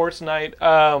Night. Sports Night,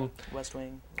 West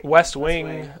Wing. West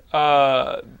Wing.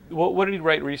 What did he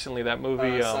write recently? That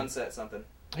movie. Sunset something.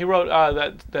 He wrote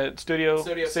that Studio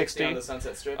 60 on the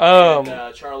Sunset Strip. Um,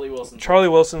 and Charlie Wilson. Charlie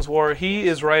Wilson's War. He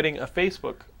is writing a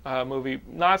Facebook movie.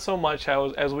 Not so much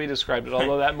as we described it,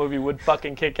 although that movie would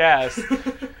fucking kick ass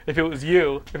if it was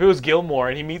you. If it was Gilmore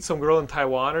and he meets some girl in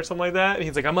Taiwan or something like that, and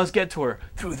he's like, I must get to her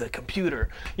through the computer.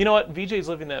 You know what? VJ's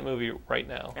living that movie right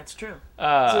now. That's true.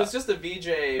 So it's just a VJ.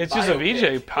 It's just a VJ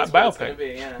That's what it's biopic. gonna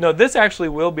be, yeah. No, this actually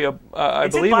will be I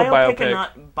Is believe it a biopic biopic. and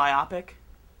not biopic?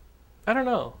 I don't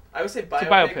know. I would say a biopic,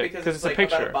 biopic, because 'cause it's it's a like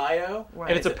picture. about a bio, Right.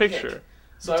 And it's a picture. pic.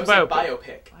 So It's I a would say biopic.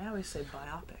 biopic. I always say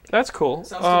biopic. That's cool.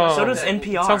 Sounds too much So like does that.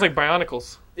 NPR. Sounds like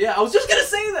Bionicles. Yeah, I was just gonna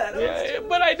say that. Yeah,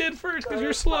 but I did first because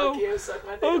you're slow. Fuck you, suck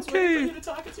my dick. I was Okay. waiting for you to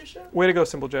talk. It's your show. Way to go,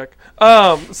 Simple Jack.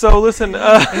 So listen,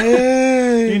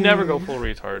 you never go full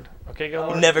retard, okay,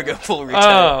 Gilmore? Never go full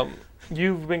retard.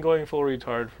 You've been going full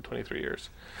retard for 23 years.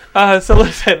 So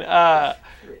listen,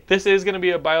 This is going to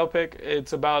be a biopic.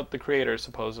 It's about the creators,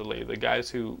 supposedly. The guys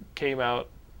who came out,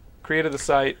 created the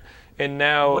site, and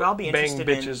now What I'll be bang interested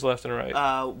bitches in, left and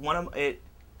right. One of it.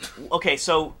 Okay,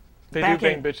 so They do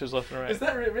bang bitches left and right. Is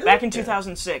that really? back in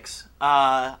 2006,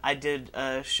 I did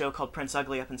a show called Prince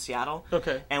Ugly up in Seattle.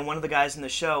 Okay. And one of the guys in the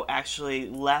show actually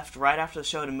left right after the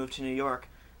show to move to New York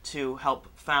to help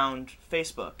found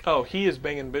Facebook. Oh, he is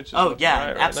banging bitches Oh, left yeah, and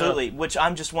right right absolutely. now. Which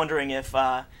I'm just wondering if,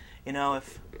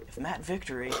 if Matt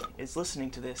Victory is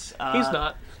listening to this. He's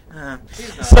not.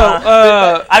 He's not.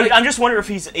 So, I'm just wondering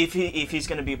if he's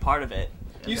going to be a part of it.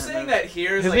 You saying that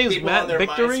here is His like name's people Matt on their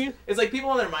Victory? it's like people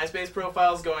on their MySpace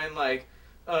profiles going like,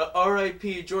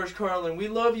 R.I.P. George Carlin, we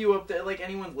love you up there. Like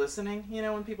anyone's listening,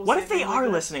 when people. What say if they things are like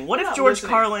that? listening? What They're if not George listening.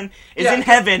 Carlin is Yeah, in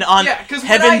heaven on because when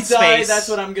heaven I die, space? that's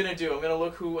what I'm gonna do. I'm gonna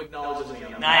look who acknowledges me.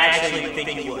 I actually think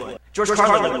he would. George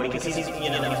Carlin would, because he's been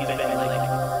like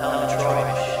Helen of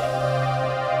Troy.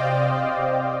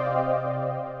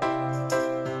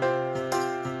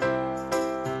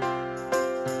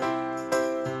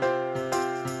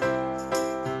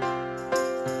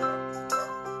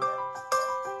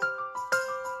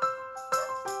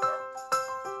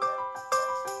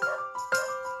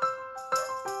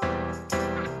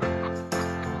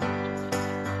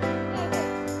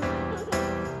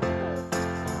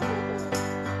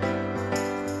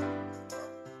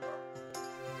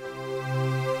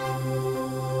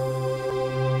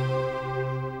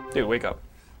 Dude, wake up.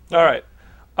 All right.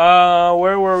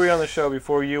 Where were we on the show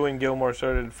before you and Gilmore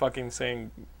started fucking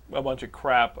saying a bunch of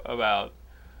crap about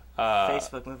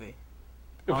Facebook movie.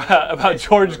 about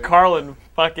George Carlin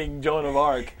fucking Joan of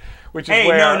Arc, which is Hey,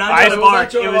 where no, not I Joan of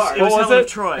Arc. It was What was Helen it? of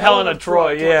Troy. Helen of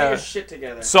Troy. Get Yeah. your shit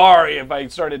together. Sorry if I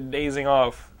started dazing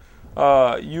off.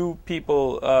 You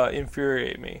people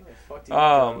infuriate me. Fuck do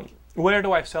you do? Where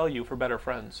do I sell you for better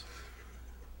friends?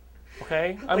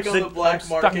 Okay, Like on the black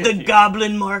stuck market. with The you.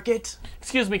 Goblin Market.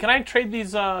 Excuse me, can I trade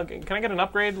these? Can I get an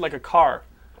upgrade like a car?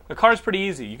 A car's pretty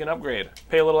easy. You can upgrade,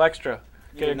 pay a little extra,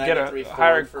 get a 93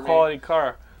 higher Ford for me. quality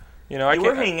car. I You were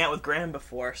can't. hanging out with Graham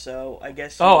before, so I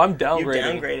guess. I'm You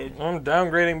downgrading. downgraded. I'm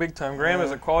downgrading big time. Graham is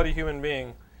a quality human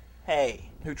being Hey.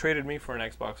 who traded me for an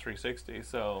Xbox 360.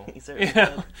 So, He certainly you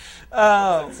know,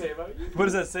 did. Say about you? what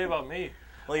does that say about me?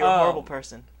 Well, you're a horrible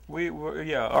person.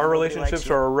 Our relationships likes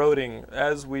you. are eroding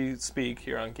as we speak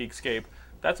here on Geekscape.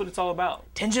 That's what it's all about.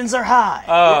 Tensions are high.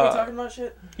 Are we talking about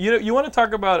shit? You want to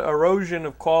talk about erosion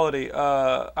of quality?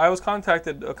 I was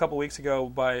contacted a couple weeks ago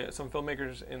by some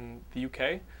filmmakers in the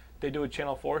UK. They do a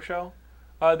Channel 4 show.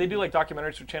 They do like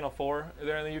documentaries for Channel 4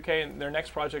 there in the UK, and their next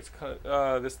project's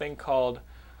this thing called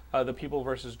The People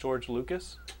versus George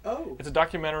Lucas. Oh. It's a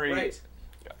documentary Right.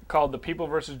 called The People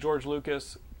versus George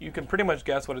Lucas. You can pretty much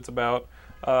guess what it's about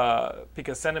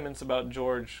because sentiments about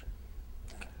George,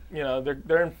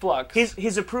 they're in flux.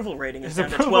 His approval rating is down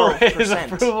to His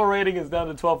 12%. approval rating is down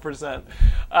to 12%.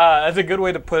 That's a good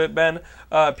way to put it, Ben.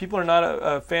 People are not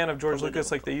a fan of George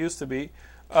Lucas like they used to be.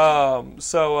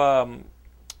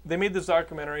 They made this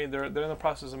documentary. They're in the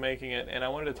process of making it, and I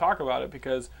wanted to talk about it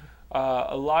because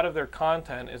a lot of their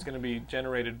content is going to be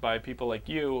generated by people like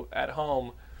you at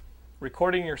home,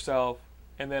 recording yourself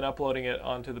and then uploading it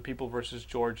onto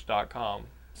thepeopleversusgeorge.com.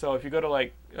 So if you go to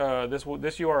this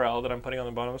URL that I'm putting on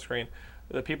the bottom of the screen,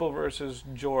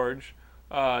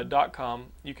 thepeopleversusgeorge.com,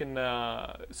 you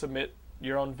can submit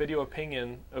your own video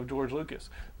opinion of George Lucas.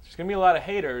 There's going to be a lot of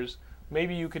haters.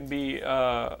 Maybe you can be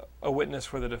a witness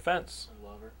for the defense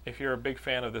if you're a big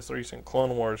fan of this recent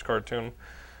Clone Wars cartoon.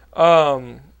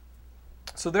 So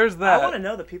there's that. I want to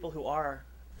know the people who are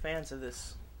fans of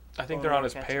this. I think Clone they're on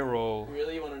Wars his cartoon. payroll.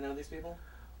 Really? You want to know these people?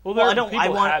 Well, Well, people I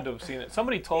want- had to have seen it.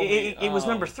 Somebody told me. It was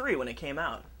number 3 when it came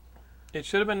out. It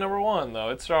should have been number 1, though.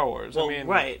 It's Star Wars. Well, I mean,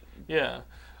 right. Yeah.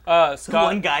 Scott,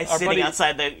 One guy our sitting buddy-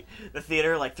 outside the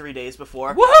theater like 3 days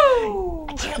before.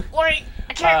 Woohoo! I can't wait!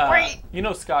 I can't wait! You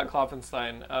know Scott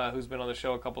Klopfenstein, who's been on the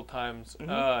show a couple times.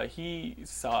 He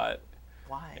saw it,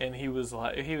 Why? and he was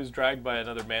dragged by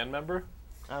another band member.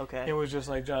 Okay. It was just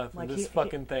like, Jonathan, Like, this he-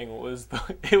 fucking thing was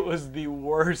it was the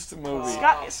worst movie.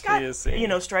 Scott, he has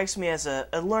seen. strikes me as a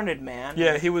learned man.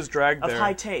 Yeah, he was dragged of there.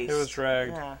 high taste. He was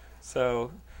dragged. Yeah.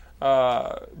 So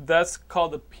that's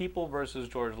called The People versus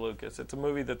George Lucas. It's a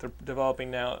movie that they're developing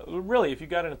now. Really, if you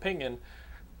got an opinion,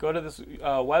 go to this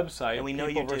website, And we know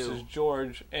People you do. versus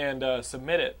George, and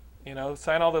submit it.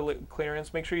 Sign all the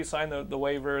clearance. Make sure you sign the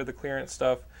waiver, the clearance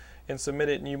stuff, and submit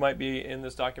it, and you might be in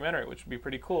this documentary, which would be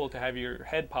pretty cool to have your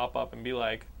head pop up and be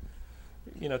like,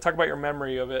 talk about your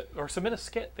memory of it, or submit a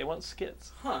skit. They want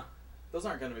skits. Huh. Those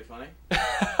aren't going to be funny.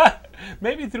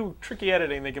 Maybe through tricky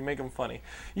editing they can make them funny.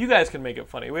 You guys can make it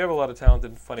funny. We have a lot of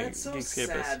talented, funny That's so Geekscapists.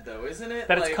 sad, though, isn't it?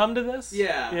 That like, it's come to this?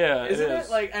 Yeah. Yeah, Isn't it is.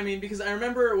 Like, I mean, because I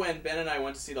remember when Ben and I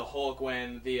went to see the Hulk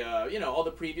when the, all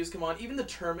the previews come on. Even the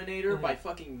Terminator by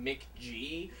fucking Mick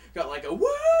G got like a woo!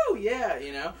 Yeah,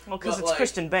 you know? Well, because But, it's like,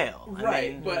 Christian Bale.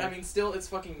 Right, but I mean, still, it's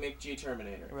fucking Mick G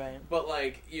Terminator. Right. But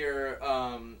like,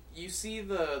 you see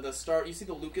the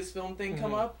Lucasfilm thing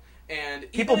come up,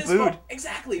 and People even booed.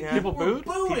 Exactly, Yeah. People were booed?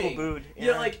 booing. People booed, You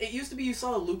know, yeah. like it used to be, you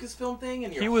saw a Lucasfilm thing,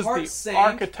 and your He was heart the sank.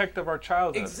 architect of our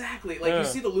childhood. Exactly, like Yeah. you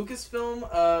see the Lucasfilm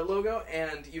logo,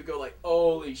 and you go like,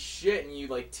 "Holy shit!" and you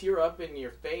like tear up in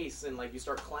your face, and like you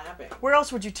start clapping. Where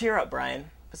else would you tear up,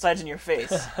 Brian? Besides in your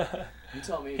face. You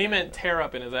tell me. He man. meant tear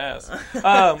up in his ass. Tear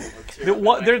up in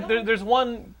my There's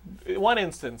one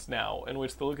instance now in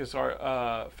which the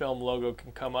Lucasfilm logo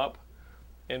can come up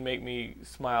and make me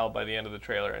smile by the end of the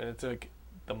trailer, and it's like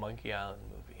the Monkey Island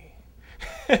movie.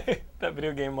 That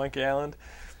video game Monkey Island.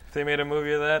 If they made a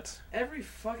movie of that, Every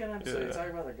fucking episode, Yeah. you talk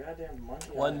about the goddamn monkey.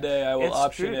 one day I will It's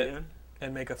option true, it dude.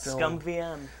 and make a film. Scum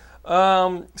VM.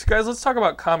 So guys, let's talk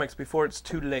about comics before it's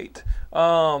too late.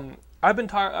 I've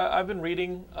been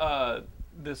reading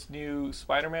this new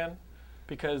Spider-Man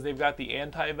because they've got the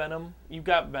anti-Venom. You've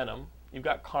got Venom. You've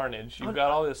got Carnage. You've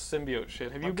got all this symbiote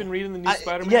shit. Have you been reading the new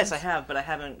Spider-Man? Yes, I have, but I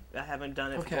haven't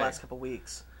done it for Okay. the last couple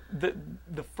weeks.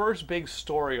 The first big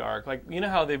story arc, like you know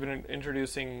how they've been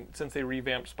introducing since they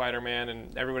revamped Spider-Man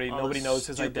and nobody the knows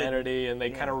his stupid- identity, and they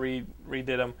kind of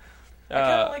redid him. I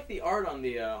kind of like the art on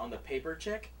the paper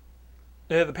chick.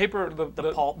 Yeah, the paper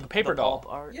doll. Pulp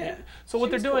art. Yeah. So what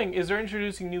She they're was doing cool. is they're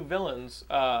introducing new villains,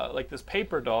 like this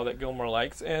paper doll that Gilmore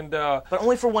likes, and But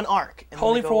only for one arc. and then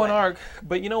only they for go one away. arc.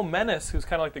 But you know, Menace, who's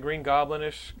kind of like the Green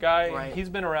Goblin-ish guy, Right. he's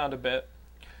been around a bit.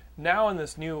 Now in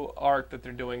this new arc that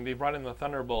they're doing, they've brought in the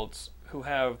Thunderbolts, who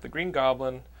have the Green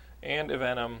Goblin and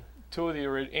Venom. Two of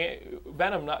the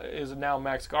Venom is now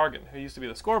Max Gargan, who used to be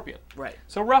the Scorpion. Right.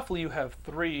 So roughly, you have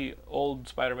 3 old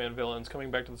Spider-Man villains coming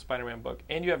back to the Spider-Man book,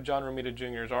 and you have John Romita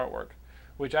Jr.'s artwork,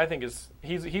 which I think is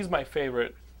he's my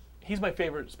favorite. He's my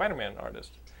favorite Spider-Man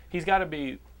artist. He's got to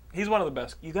be. He's one of the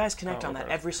best. You guys connect on comic that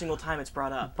artists. every single time it's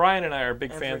brought up. Brian and I are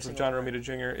big Every fans of single John time. Romita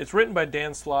Jr. It's written by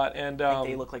Dan Slott, and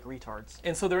They look like retards.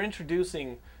 and so they're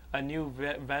introducing a new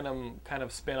Venom kind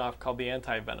of spin-off called the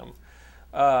Anti-Venom.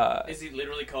 Is he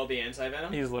literally called the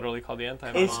Anti-Venom? He's literally called the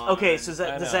Anti-Venom. It's, okay, so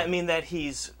I does know. that mean that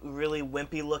he's really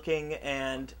wimpy looking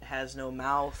and has no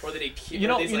mouth? Or that he You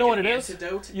know- you know what it is?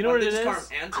 Antidote? You know what They it just call is?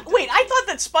 him Antidote. Wait, I thought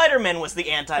that Spider-Man was the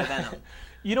anti-Venom.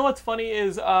 You know what's funny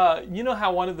is, you know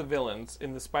how one of the villains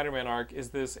in the Spider-Man arc is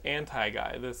this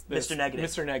anti-guy, this Mr. Negative.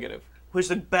 Mr. Negative. He's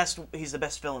the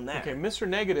best villain there. Okay, Mr.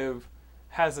 Negative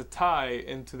has a tie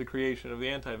into the creation of the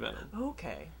Anti-Venom.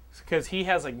 Okay. Because he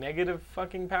has like negative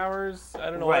fucking powers. I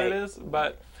don't know Right. what it is,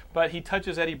 but he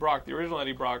touches Eddie Brock, the original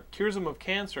Eddie Brock, cures him of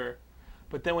cancer.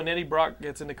 But then when Eddie Brock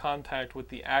gets into contact with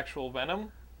the actual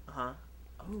Venom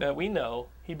that we know,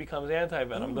 he becomes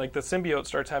Anti-Venom. Like the symbiote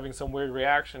starts having some weird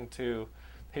reaction to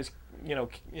his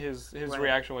Right.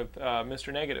 reaction with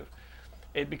Mr. Negative.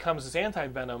 It becomes this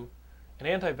Anti-Venom, and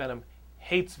Anti-Venom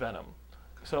hates Venom.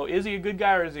 So is he a good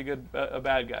guy or is he a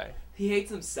bad guy? He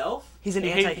hates himself? He's an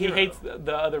He anti-hero. hates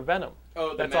the other Venom.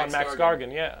 Oh, the that's Max on Max Gargan.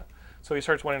 Gargan, yeah. So he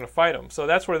starts wanting to fight him. So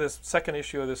that's where this second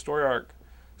issue of this story arc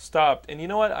stopped. And you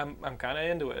know what? I'm kind of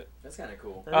into it. That's kind of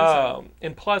cool.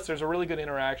 And plus, there's a really good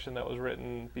interaction that was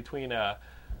written between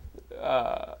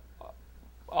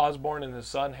Osborn and his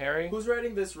son Harry. Who's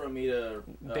writing this Romita?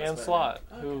 Dan Spider-Man? Slott,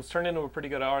 Okay. who's turned into a pretty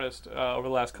good artist over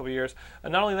the last couple of years.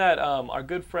 And not only that, our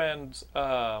good friends,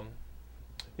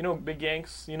 you know Big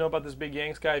Yanks? You know about this Big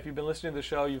Yanks guy? If you've been listening to the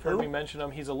show, you've heard Who? me mention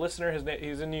him. He's a listener.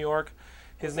 He's in New York.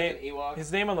 His Looks name, like an Ewok.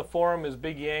 his name on the forum is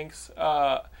Big Yanks.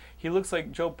 He looks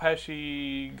like Joe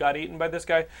Pesci got eaten by this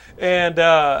guy, and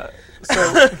so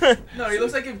No, he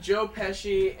looks like if Joe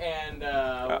Pesci and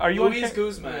Are you on Luis ca-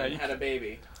 Guzman Yeah, you had a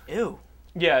baby. Ew.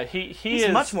 yeah, he's He's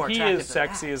much more he attractive is than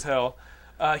sexy that. as hell.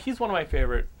 He's one of my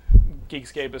favorite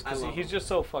Geekscapists because I love he's him. just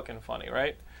so fucking funny,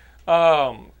 right?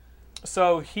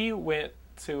 So he went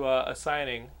to a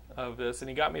signing of this, and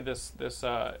he got me this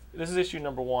is issue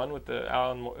number 1 with the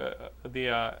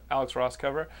Alex Ross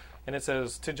cover, and it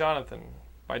says "To Jonathan"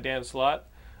 by Dan Slott.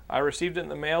 I received it in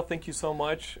the mail. Thank you so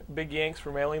much, Big Yanks, for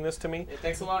mailing this to me. Yeah,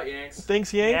 thanks a lot, Yanks.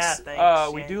 Thanks, Yanks. Yeah,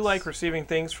 thanks, We do Yanks. like receiving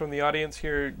things from the audience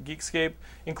here at Geekscape,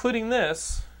 including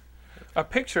this, a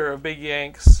picture of Big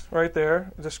Yanks right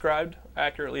there, described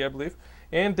accurately, I believe,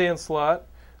 and Dan Slott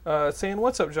saying,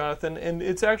 "What's up, Jonathan?" And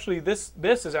it's actually this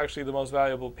is actually the most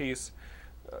valuable piece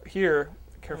here.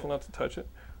 Careful not to touch it.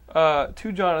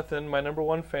 To Jonathan, my number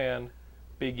 1 fan,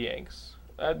 Big Yanks.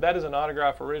 That is an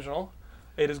autograph original.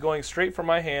 It is going straight from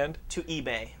my hand To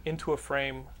eBay. into a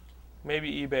frame,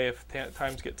 maybe eBay if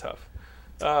times get tough.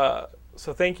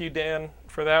 So thank you, Dan,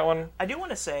 for that one. I do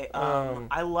want to say,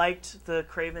 I liked the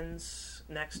Kraven's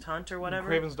Next Hunt or whatever.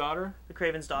 Craven's Daughter? The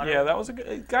Kraven's Daughter. Yeah, that was a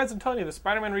good... Guys, I'm telling you, the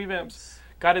Spider-Man revamps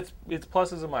got its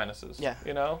pluses and minuses. Yeah.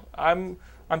 You know? I'm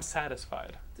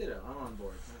satisfied. Ditto. I'm on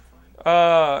board. That's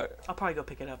fine. I'll probably go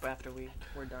pick it up after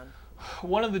we're done.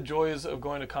 One of the joys of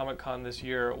going to Comic-Con this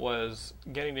year was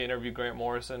getting to interview Grant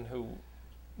Morrison, who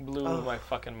blew my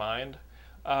fucking mind.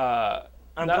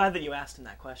 I'm glad that you asked him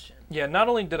that question. Yeah, not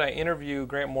only did I interview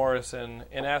Grant Morrison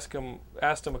and asked him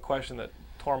a question that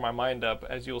tore my mind up,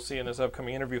 as you'll see in this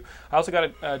upcoming interview, I also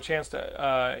got a chance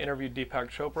to interview Deepak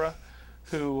Chopra,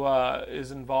 who is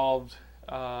involved,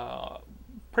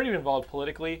 pretty involved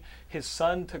politically. His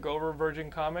son took over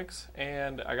Virgin Comics,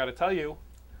 and I got to tell you,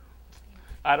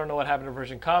 I don't know what happened to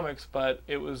Virgin Comics, but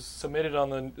it was submitted on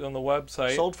the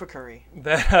website. Sold for curry.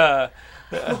 That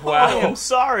wow. I'm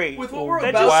sorry. With what we're That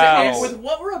about just- to Wow. answer, with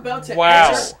what we're about to Wow.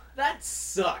 answer, that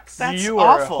sucks. That's You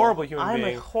are a awful. horrible human I'm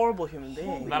being. a horrible human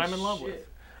being. That I'm in love Shit. with.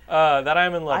 That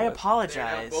I'm in love I with. They're now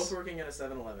apologize. both working at a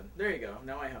 7-Eleven. There you go.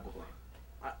 Now I have the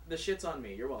blame. The shit's on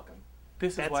me. You're welcome.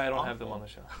 This is That's why I don't have awful. them on the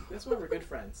show. That's why we're good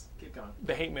friends. Keep going.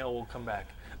 The hate mail will come back.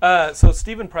 So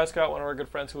Stephen Prescott, one of our good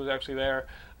friends who was actually there,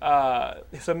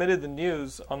 submitted the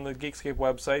news on the Geekscape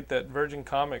website that Virgin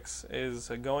Comics is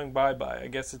going bye-bye. I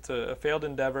guess it's a failed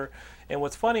endeavor. And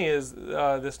what's funny is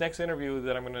this next interview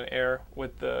that I'm going to air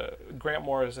with Grant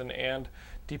Morrison and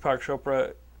Deepak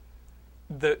Chopra,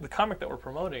 the comic that we're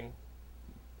promoting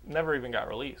never even got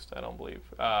released, I don't believe.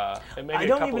 And maybe a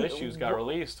couple issues got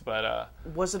released, but...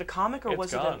 was it a comic or it's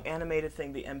was gone. it an animated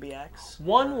thing, the MBX?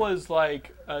 one was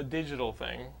like a digital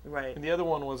thing, Right. and the other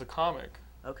one was a comic.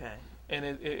 Okay.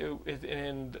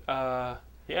 And yeah,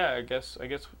 I guess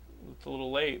it's a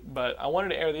little late, but I wanted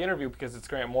to air the interview because it's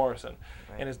Grant Morrison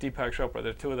and it's Deepak Chopra.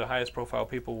 They're two of the highest profile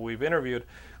people we've interviewed.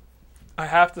 I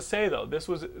have to say though,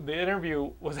 the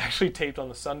interview was actually taped on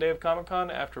the Sunday of Comic-Con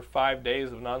after 5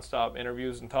 days of nonstop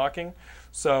interviews and talking.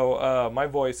 So my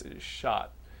voice is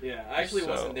shot. Yeah, I actually So-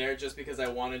 wasn't there just because I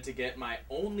wanted to get my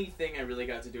only thing I really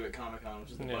got to do at Comic Con,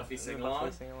 which is the Yeah. Buffy sing-along.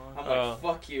 Buffy sing-along. I'm Oh. like,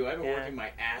 fuck you. I've been Yeah. working my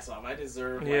ass off. I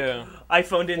deserve, Yeah. I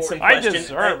phoned in some I questions.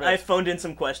 deserve it. I phoned in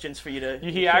some questions for you to.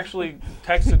 He actually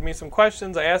texted me some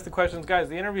questions. I asked the questions. Guys,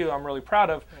 the interview I'm really proud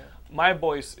of. My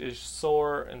voice is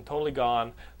sore and totally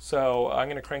gone, so I'm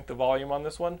going to crank the volume on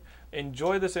this one.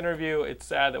 Enjoy this interview. It's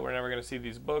sad that we're never going to see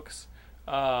these books.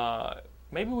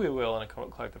 Maybe we will in a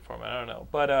collective format. I don't know.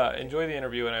 But enjoy the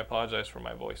interview, and I apologize for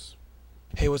my voice.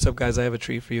 Hey, what's up, guys? I have a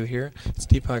treat for you here. It's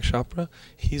Deepak Chopra.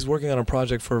 He's working on a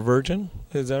project for Virgin.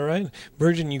 Is that right?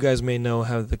 Virgin, you guys may know,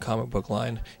 have the comic book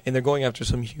line, and they're going after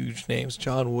some huge names.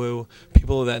 John Woo,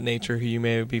 people of that nature who you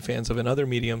may be fans of in other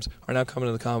mediums are now coming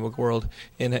to the comic book world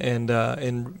and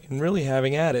really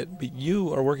having at it. But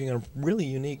you are working on a really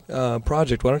unique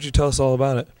project. Why don't you tell us all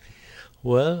about it?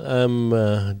 Well,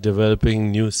 I'm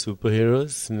developing new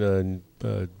superheroes.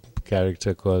 A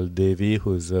character called Devi,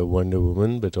 who's a Wonder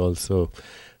Woman, but also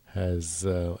has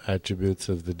attributes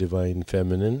of the divine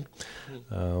feminine.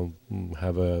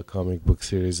 Have a comic book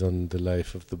series on the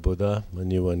life of the Buddha, a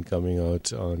new one coming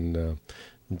out on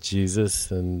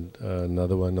Jesus, and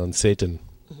another one on Satan.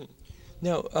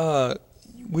 Now,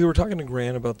 we were talking to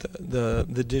Grant about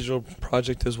the digital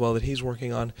project as well that he's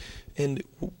working on, and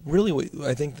really,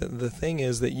 I think that the thing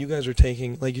is that you guys are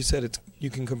taking, like you said, you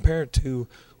can compare it to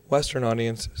Western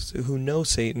audiences who know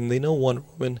Satan, they know Wonder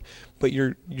Woman, but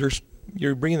you're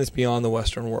bringing this beyond the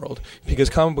Western world because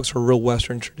comic books are a real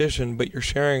Western tradition, but you're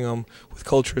sharing them with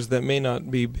cultures that may not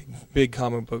be big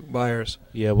comic book buyers.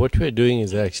 Yeah, what we're doing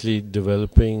is actually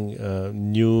developing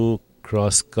new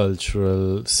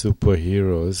cross-cultural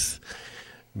superheroes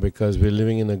because we're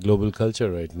living in a global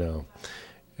culture right now.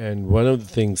 And one of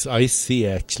the things I see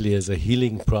actually as a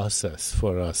healing process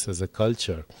for us as a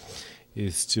culture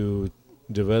is to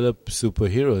develop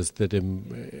superheroes that,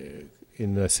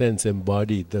 in a sense,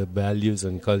 embody the values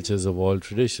and cultures of all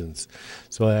traditions.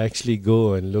 So I actually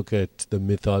go and look at the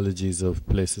mythologies of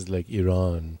places like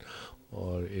Iran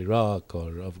or Iraq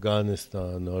or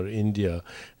Afghanistan or India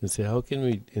and say, how can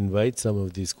we invite some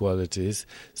of these qualities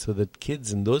so that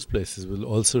kids in those places will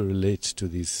also relate to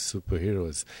these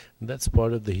superheroes? And that's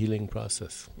part of the healing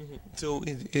process. Mm-hmm. So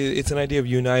it's an idea of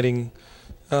uniting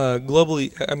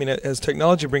globally. I mean, as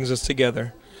technology brings us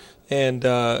together and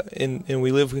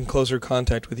we live in closer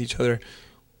contact with each other,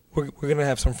 we're going to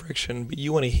have some friction, but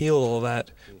you want to heal all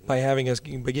that by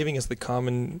giving us the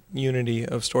common unity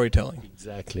of storytelling.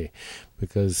 Exactly,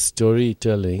 because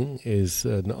storytelling is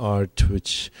an art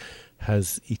which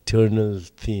has eternal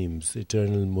themes,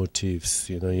 eternal motifs.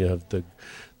 You have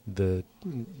the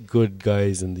good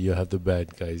guys and you have the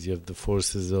bad guys. You have the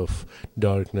forces of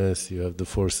darkness, you have the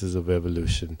forces of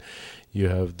evolution. You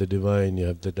have the divine, you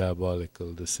have the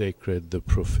diabolical, the sacred, the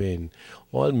profane.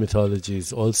 All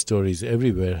mythologies, all stories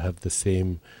everywhere have the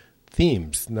same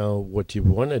themes. Now, what you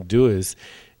want to do is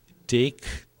take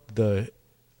the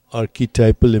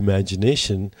archetypal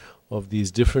imagination of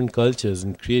these different cultures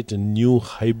and create a new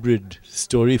hybrid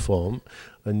story form,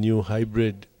 a new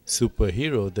hybrid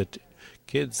superhero that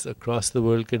kids across the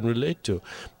world can relate to,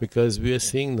 because we are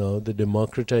seeing now the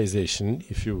democratization,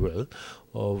 if you will,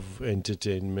 of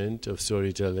entertainment, of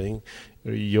storytelling.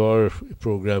 Your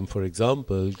program, for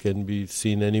example, can be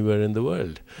seen anywhere in the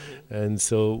world. And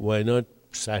so why not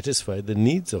satisfy the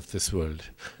needs of this world?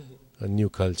 A new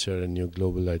culture, a new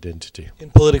global identity.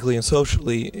 And politically and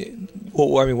socially,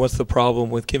 what's the problem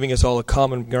with giving us all a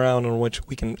common ground on which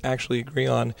we can actually agree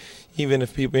on, even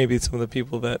if maybe some of the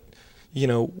people that,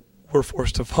 we're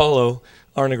forced to follow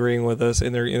aren't agreeing with us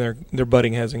and they're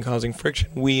butting heads and causing friction.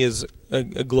 We as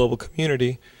a global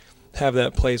community have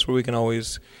that place where we can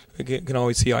always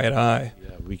see eye to eye.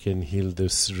 Yeah, we can heal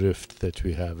this rift that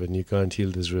we have, and you can't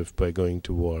heal this rift by going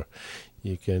to war.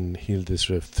 You can heal this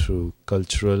rift through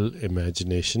cultural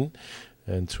imagination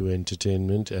and through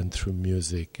entertainment and through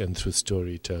music and through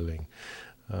storytelling.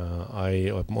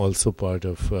 I am also part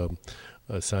of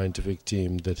a scientific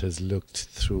team that has looked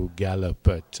through Gallup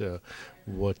at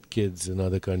what kids in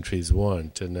other countries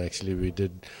want. And actually we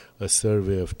did a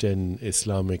survey of 10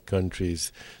 Islamic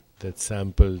countries that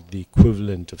sampled the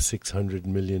equivalent of 600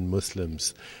 million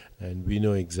Muslims. And we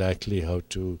know exactly how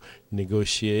to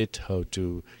negotiate, how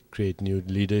to create new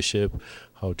leadership,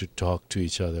 how to talk to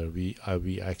each other. We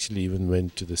actually even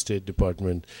went to the State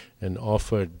Department and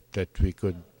offered that we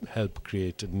could help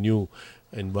create a new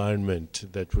environment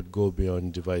that would go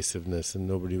beyond divisiveness, and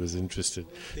nobody was interested.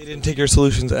 They didn't take your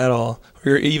solutions at all,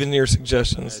 or even your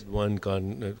suggestions. I had one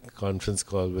conference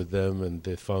call with them, and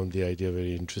they found the idea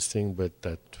very interesting, but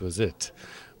that was it.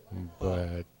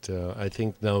 But I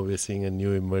think now we're seeing a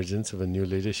new emergence of a new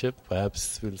leadership.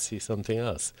 Perhaps we'll see something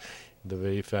else. The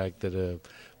very fact that a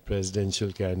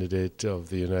presidential candidate of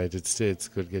the United States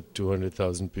could get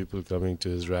 200,000 people coming to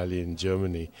his rally in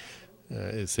Germany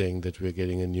is saying that we're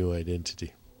getting a new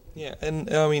identity. Yeah, and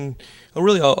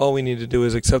really all we need to do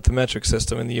is accept the metric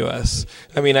system in the U.S.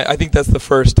 I think that's the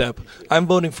first step. I'm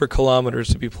voting for kilometers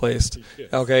to be placed.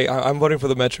 Okay, I'm voting for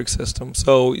the metric system.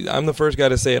 So I'm the first guy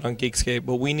to say it on Geekscape,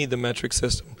 but we need the metric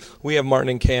system. We have Martin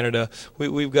in Canada.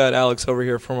 We've got Alex over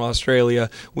here from Australia.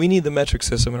 We need the metric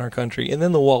system in our country, and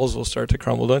then the walls will start to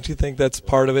crumble. Don't you think that's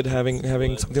part of it, having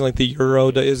something like the euro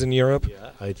is in Europe?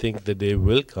 Yeah, I think the day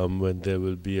will come when there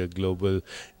will be a global...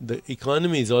 The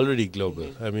economy is already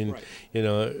global.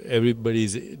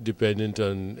 Everybody's dependent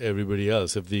on everybody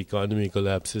else. If the economy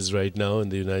collapses right now in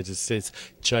the United States,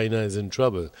 China is in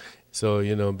trouble. So,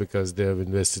 because they have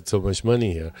invested so much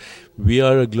money here. We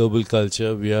are a global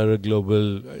culture. We are a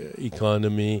global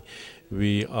economy.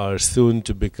 We are soon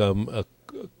to become a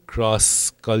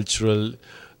cross-cultural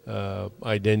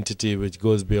identity which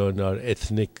goes beyond our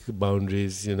ethnic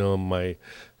boundaries. My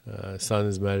son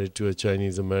is married to a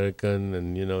Chinese American,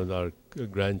 and our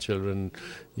grandchildren,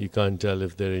 you can't tell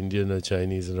if they're Indian or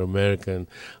Chinese or American.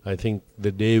 I think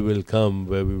the day will come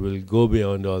where we will go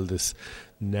beyond all this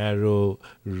narrow,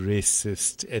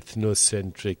 racist,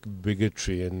 ethnocentric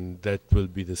bigotry, and that will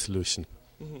be the solution.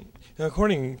 Mm-hmm. Now,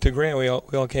 according to Grant, we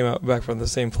all came out back from the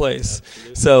same place.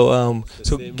 So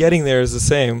getting there is the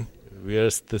same. We are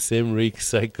the same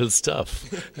recycled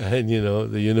stuff, and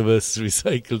the universe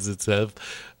recycles itself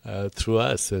through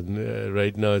us, and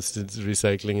right now it's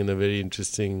recycling in a very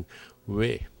interesting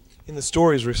way. And the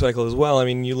stories recycle as well.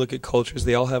 You look at cultures,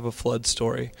 they all have a flood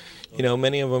story.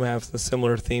 Many of them have the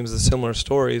similar themes, the similar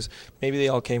stories. Maybe they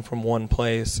all came from one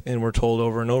place and were told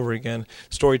over and over again.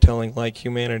 Storytelling, like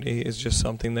humanity, is just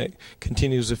something that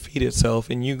continues to feed itself,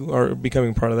 and you are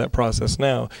becoming part of that process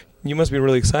now. You must be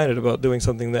really excited about doing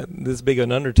something this big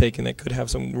an undertaking that could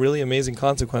have some really amazing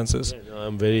consequences. Yeah,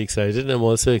 I'm very excited. I'm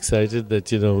also excited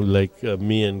that,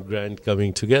 me and Grant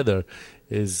coming together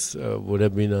would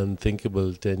have been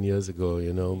unthinkable 10 years ago.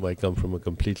 I come from a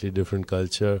completely different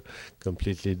culture,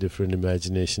 completely different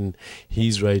imagination.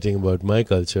 He's writing about my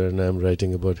culture, and I'm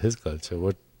writing about his culture.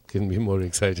 What can be more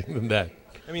exciting than that?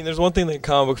 There's one thing that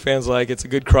comic book fans like. It's a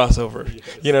good crossover.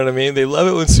 You know what I mean? They love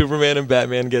it when Superman and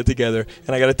Batman get together.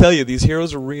 And I got to tell you, these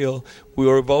heroes are real.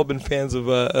 We've all been fans of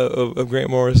Grant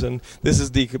Morrison. This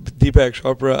is Deepak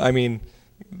Chopra.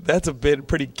 That's a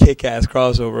pretty kick-ass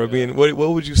crossover.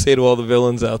 What would you say to all the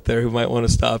villains out there who might want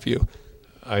to stop you?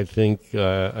 I think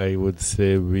I would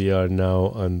say we are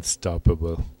now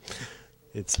unstoppable.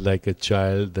 It's like a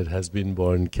child that has been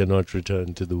born cannot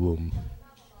return to the womb.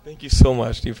 Thank you so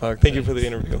much, Deepak. Thank you for the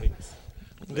interview.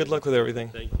 Good luck with everything.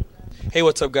 Thank you. Hey,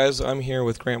 what's up, guys? I'm here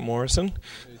with Grant Morrison.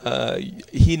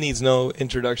 He needs no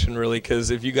introduction, really, because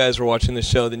if you guys were watching the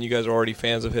show, then you guys are already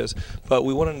fans of his. But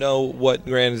we want to know what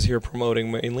Grant is here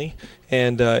promoting mainly,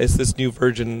 and it's this new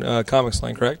Virgin Comics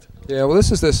line, correct? Yeah, well,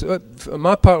 this is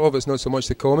my part of it's not so much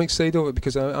the comics side of it,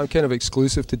 because I'm kind of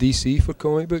exclusive to DC for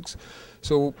comic books.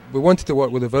 So we wanted to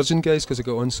work with the Virgin guys because I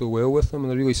got on so well with them,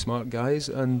 and they're really smart guys.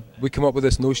 And we came up with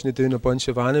this notion of doing a bunch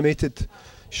of animated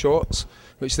shorts,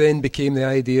 which then became the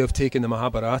idea of taking the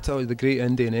Mahabharata, the great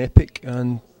Indian epic,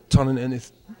 and turning it into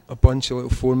a bunch of little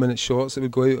 4-minute shorts that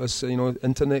would go out as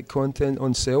internet content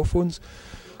on cell phones.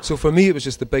 So for me, it was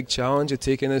just the big challenge of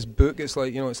taking this book. It's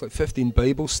like it's like 15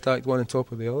 Bibles stacked one on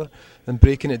top of the other, and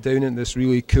breaking it down into this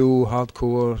really cool,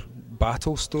 hardcore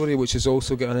battle story, which has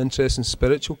also got an interesting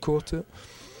spiritual core to it.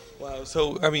 Wow.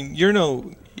 So you're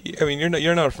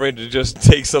not afraid to just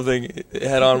take something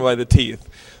head on by the teeth.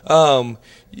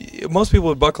 Most people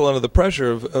would buckle under the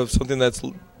pressure of something that's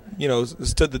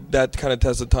stood that kind of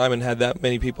test of time and had that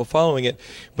many people following it.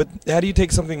 But how do you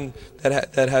take something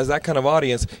that has that kind of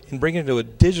audience and bring it into a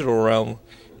digital realm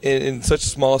in such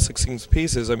small, succinct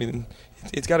pieces? I mean,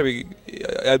 it's got to be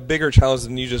a bigger challenge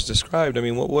than you just described. I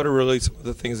mean, what are really some of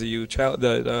the things that you were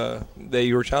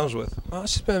challenged with? Well,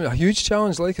 it's been a huge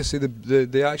challenge. Like I say,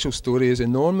 the actual story is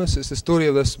enormous. It's the story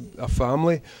of a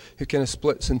family who kind of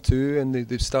splits in two, and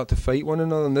they start to fight one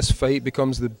another, and this fight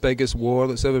becomes the biggest war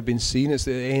that's ever been seen. It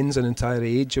ends an entire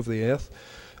age of the Earth,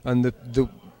 and the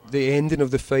ending of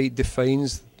the fight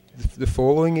defines the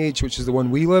following age, which is the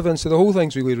one we live in. So the whole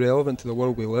thing's really relevant to the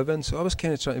world we live in. So I was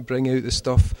kind of trying to bring out the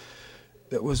stuff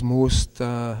that was most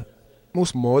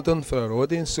modern for our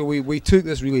audience. So we took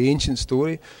this really ancient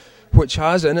story, which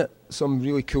has in it some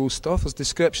really cool stuff. There's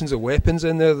descriptions of weapons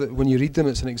in there that when you read them,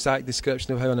 it's an exact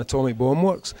description of how an atomic bomb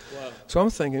works. Wow. So I'm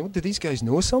thinking, did these guys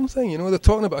know something? They're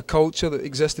talking about a culture that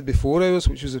existed before ours,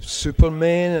 which was of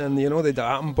supermen, and they had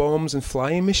atom bombs and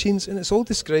flying machines, and it's all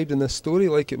described in this story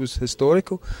like it was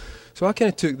historical. So I kind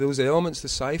of took those elements, the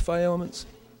sci-fi elements,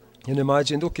 and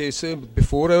imagined, okay, so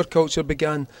before our culture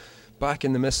began, back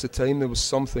in the mist of time, there was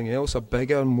something else, a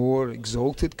bigger, more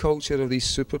exalted culture of these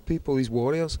super people, these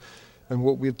warriors, and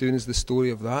what we're doing is the story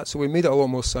of that. So we made it a lot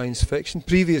more science fiction.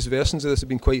 Previous versions of this have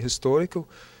been quite historical,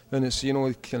 and it's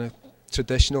kind of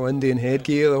traditional Indian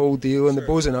headgear, the whole deal, and the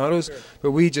bows and arrows.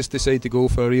 But we just decided to go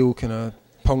for a real kind of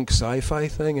punk sci-fi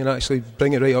thing and actually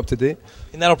bring it right up to date.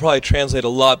 And that'll probably translate a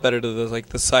lot better to the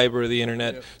cyber, the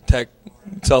internet, tech,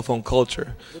 cell phone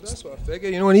culture. Well, that's what I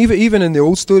figure, and even in the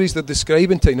old stories, they're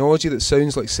describing technology that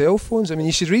sounds like cell phones. I mean,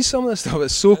 you should read some of this stuff.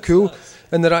 It's so cool. Nuts.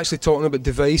 And they're actually talking about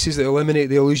devices that eliminate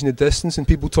the illusion of distance and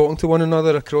people talking to one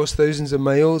another across thousands of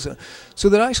miles. So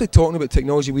they're actually talking about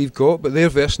technology we've got, but their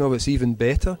version of it's even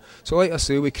better. So like I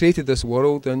say, we created this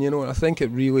world, and I think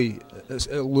it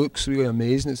looks really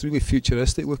amazing. It's really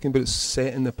futuristic looking, but it's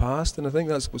set in the past, and I think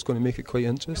that's what's going to make it quite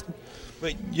interesting.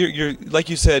 But you're like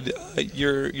you said,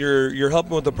 you're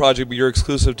helping with the project, but you're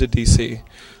exclusive to DC.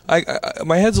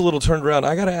 My head's a little turned around.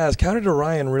 I got to ask, how did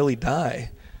Orion really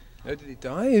die? How did he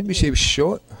die? He was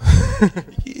shot.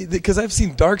 Because I've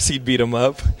seen Darkseid beat him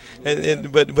up,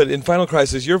 but in Final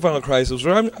Crisis, your Final Crisis,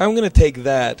 where I'm going to take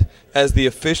that as the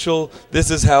official. This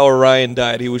is how Orion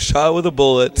died. He was shot with a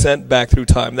bullet, sent back through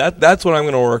time. That's what I'm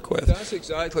going to work with.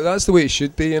 That's the way it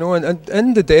should be, And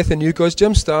in the Death of New Gods,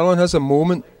 Jim Starlin has a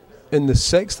moment in the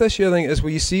 6th issue, I think, is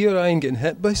where you see Orion getting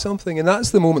hit by something, and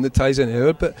that's the moment that ties into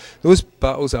our bit. Those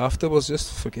battles afterwards,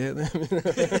 just forget them.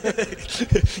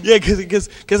 Yeah, because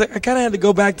I kind of had to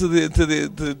go back to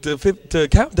the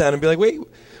Countdown and be like, wait.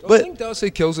 Well, I think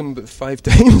Darkseid kills him about 5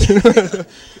 times.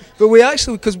 But we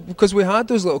actually, because we had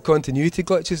those little continuity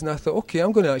glitches, and I thought, okay,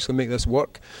 I'm going to actually make this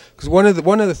work. Because one of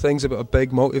the things about a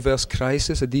big multiverse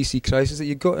crisis, a DC crisis, that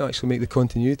you've got to actually make the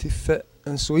continuity fit.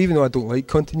 And so even though I don't like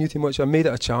continuity much, I made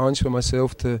it a challenge for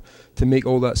myself to make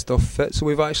all that stuff fit. So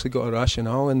we've actually got a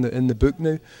rationale in the book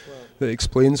now that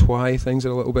explains why things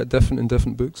are a little bit different in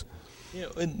different books. Yeah,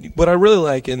 and what I really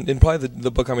like, and probably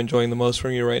the book I'm enjoying the most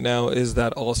from you right now, is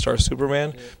that All-Star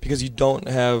Superman, because you don't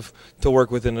have to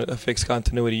work within a fixed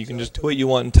continuity. You can just do what you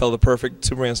want and tell the perfect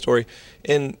Superman story,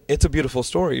 and it's a beautiful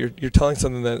story. You're telling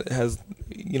something that has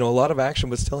a lot of action,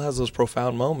 but still has those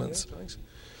profound moments. Yeah, thanks.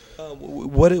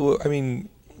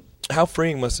 How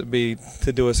freeing must it be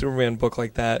to do a Superman book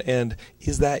like that? And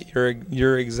is that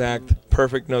your exact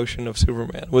perfect notion of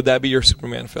Superman? Would that be your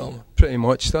Superman film? Pretty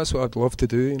much. That's what I'd love to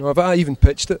do. You know, I even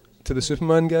pitched it to the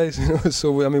Superman guys. You know,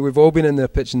 so I mean, we've all been in there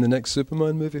pitching the next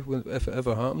Superman movie if it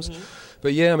ever happens.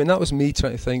 But yeah, I mean, that was me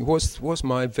trying to think, what's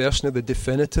my version of the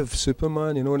definitive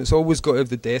Superman? You know, and it's always got to have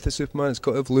the death of Superman. It's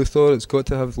got to have Luthor. It's got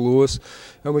to have Lois,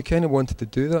 and we kind of wanted to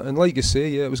do that. And like you say,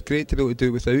 yeah, it was great to be able to do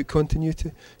it without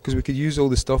continuity because we could use all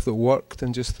the stuff that worked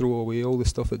and just throw away all the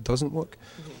stuff that doesn't work.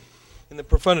 And the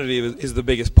profundity is the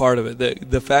biggest part of it.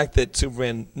 The fact that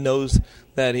Superman knows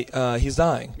that he's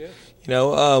dying. Yeah. You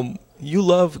know, you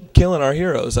love killing our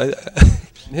heroes.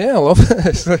 Yeah, I love it.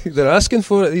 It's like they're asking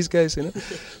for it, these guys, you know.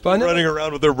 But running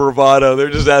around with their bravado, they're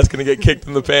just asking to get kicked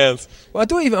in the pants. Well,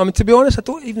 to be honest, I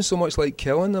don't even so much like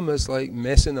killing them as like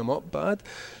messing them up bad.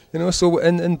 You know, so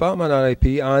in Batman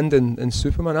R.I.P. and in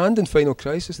Superman and in Final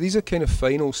Crisis, these are kind of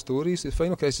final stories. The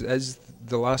Final Crisis is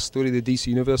the last story of the DC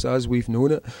Universe as we've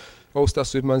known it. All-Star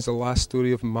Superman's the last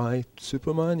story of my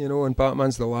Superman, you know, and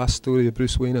Batman's the last story of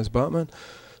Bruce Wayne as Batman.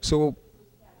 So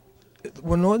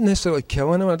we're not necessarily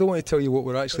killing him. I don't want to tell you what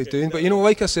we're actually doing, but you know,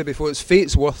 like I said before, it's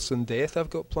fates worse than death I've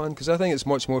got planned, because I think it's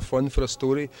much more fun for a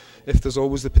story if there's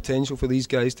always the potential for these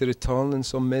guys to return in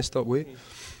some messed up way.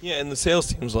 Yeah, and the sales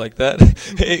team's like that,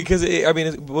 because I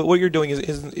mean, what you're doing is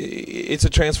it's a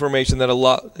transformation that a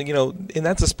lot, you know, and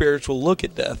that's a spiritual look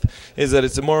at death. Is that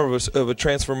it's more of a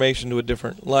transformation to a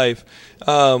different life.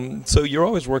 So you're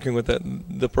always working with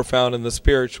the profound and the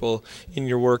spiritual in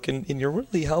your work, and you're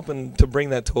really helping to bring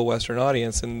that to a Western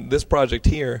audience. And this project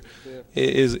here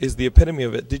is the epitome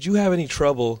of it. Did you have any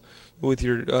trouble with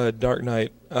your Dark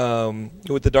Knight,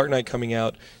 with the Dark Knight coming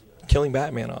out, killing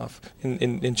Batman off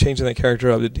and changing that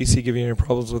character up? Did DC give you any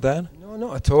problems with that? No,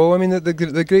 not at all. I mean,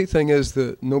 the great thing is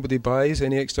that nobody buys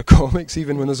any extra comics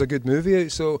even when there's a good movie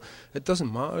out, so it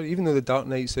doesn't matter. Even though the Dark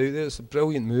Knight's out there, it's a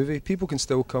brilliant movie. People can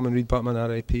still come and read Batman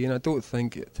R.I.P. and I don't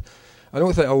think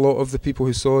a lot of the people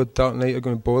who saw Dark Knight are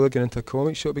going to bother getting into a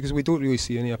comic shop, because we don't really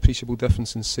see any appreciable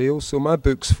difference in sales. So my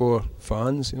book's for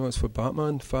fans, you know, it's for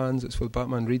Batman fans, it's for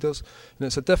Batman readers, and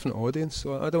it's a different audience,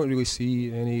 so I don't really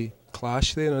see any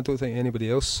clash there, and I don't think anybody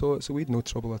else saw it, so we had no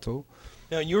trouble at all.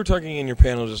 Now, you were talking in your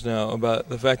panel just now about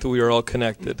the fact that we are all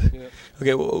connected. Yeah.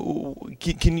 Okay, well,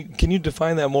 can you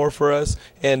define that more for us?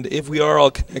 And if we are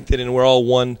all connected and we're all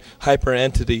one hyper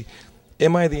entity,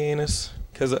 am I the anus?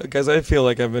 Because I feel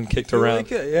like I've been kicked around.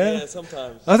 Like it, yeah,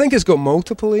 sometimes. I think it's got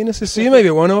multiple anuses, so you may be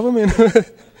one of them. You know?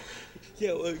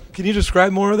 Yeah, well, can you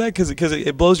describe more of that? Because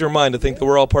it blows your mind to think that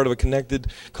we're all part of a connected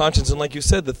conscience. And like you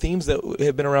said, the themes that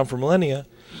have been around for millennia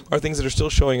are things that are still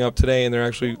showing up today, and they're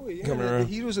actually coming around.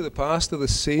 The heroes of the past are the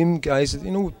same guys. You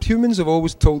know, humans have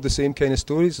always told the same kind of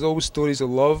stories. There's always stories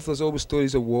of love, there's always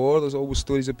stories of war, there's always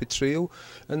stories of betrayal.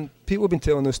 And people have been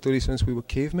telling those stories since we were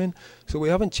cavemen, so we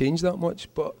haven't changed that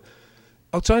much. But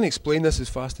I'll try and explain this as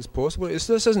fast as possible. This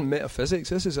isn't metaphysics,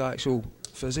 this is actual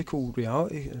physical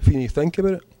reality, if you think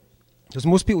about it. Because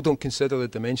most people don't consider the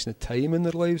dimension of time in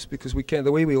their lives, because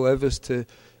the way we live is to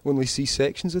only see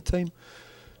sections of time.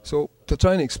 So to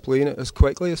try and explain it as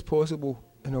quickly as possible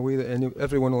in a way that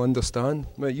everyone will understand.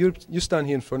 Right, you stand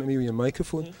here in front of me with your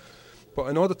microphone, but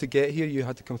in order to get here you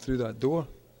had to come through that door.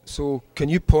 So can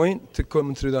you point to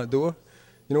coming through that door?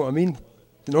 You know what I mean?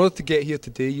 In order to get here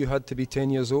today you had to be 10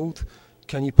 years old.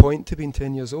 Can you point to being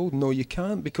 10 years old? No, you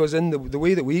can't, because in the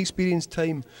way that we experience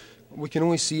time, we can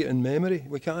only see it in memory.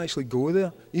 We can't actually go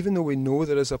there, even though we know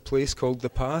there is a place called the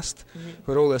past,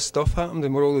 where all this stuff happened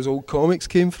and where all those old comics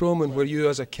came from and where you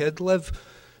as a kid live.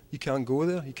 You can't go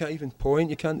there. You can't even point.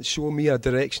 You can't show me a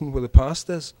direction where the past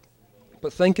is.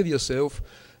 But think of yourself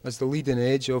as the leading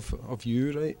edge of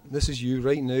you, right? This is you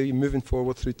right now. You're moving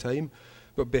forward through time.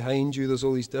 But behind you there's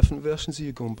all these different versions of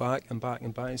you going back and back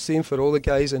and back. Same for all the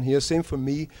guys in here. Same for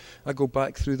me. I go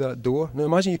back through that door. Now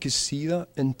imagine you could see that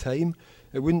in time.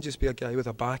 It wouldn't just be a guy with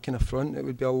a back and a front. It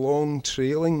would be a long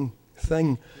trailing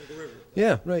thing.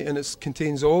 Yeah, right. And it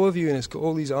contains all of you, and it's got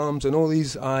all these arms and all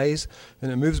these eyes, and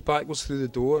it moves backwards through the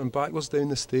door and backwards down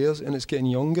the stairs, and it's getting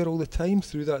younger all the time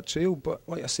through that trail. But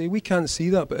like I say, we can't see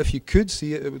that. But if you could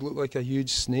see it, it would look like a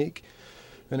huge snake.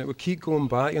 And it would keep going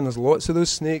back, and there's lots of those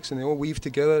snakes, and they all weave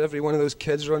together. Every one of those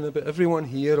kids running about, everyone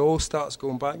here all starts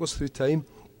going backwards through time.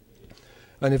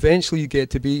 And eventually you get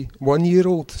to be 1 year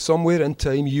old. Somewhere in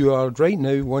time you are right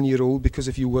now 1 year old, because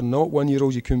if you were not 1 year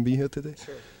old you couldn't be here today.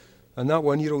 Sure. And that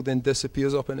 1 year old then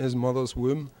disappears up into his mother's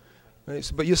womb. Right?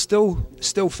 So, but you're still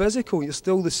physical, you're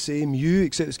still the same you,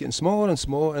 except it's getting smaller and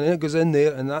smaller, and then it goes in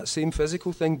there, and that same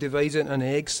physical thing divides into an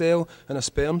egg cell and a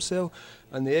sperm cell,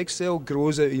 and the egg cell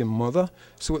grows out of your mother,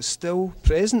 so it's still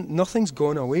present. Nothing's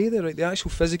gone away there. Right? The actual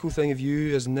physical thing of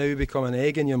you has now become an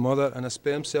egg in your mother and a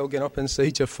sperm cell getting up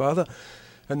inside your father.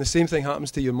 And the same thing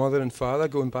happens to your mother and father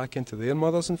going back into their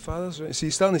mothers and fathers, right? So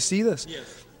you're starting to see this.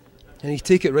 Yes. And you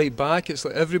take it right back, it's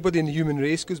like everybody in the human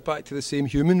race goes back to the same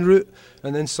human root,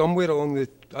 and then somewhere along the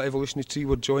evolutionary tree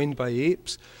we're joined by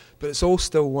apes, but it's all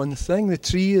still one thing. The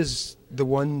tree is the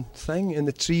one thing, and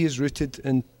the tree is rooted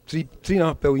in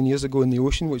 3.5 billion years ago in the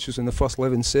ocean, which was when the first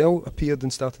living cell appeared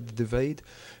and started to divide.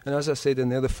 And as I said in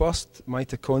there, the first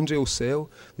mitochondrial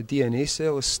cell, the DNA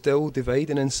cell, is still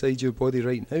dividing inside your body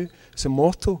right now. It's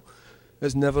immortal.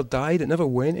 It's never died. It never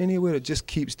went anywhere. It just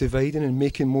keeps dividing and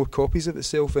making more copies of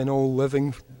itself in all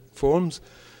living forms.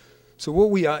 So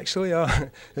what we actually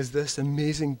are is this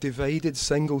amazing divided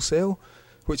single cell,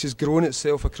 which has grown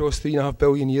itself across 3.5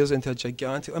 billion years into a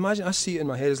gigantic... Imagine, I see it in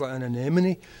my head as like an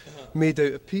anemone made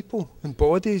out of people and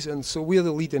bodies, and so we're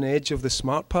the leading edge of the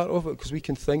smart part of it because we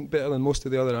can think better than most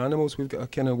of the other animals. We've got a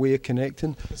kind of way of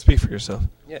connecting. Speak for yourself.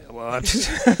 Yeah, well,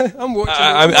 I'm watching.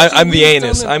 I'm the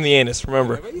anus. I'm the anus.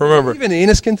 Remember. Even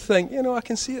anus can think. You know, I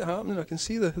can see it happening. I can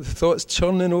see the thoughts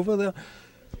churning over there.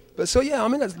 But so yeah, I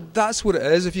mean that's what it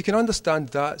is. If you can understand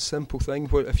that simple thing,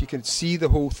 if you can see the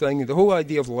whole thing, the whole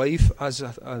idea of life as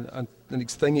a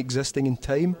thing existing in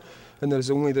time, and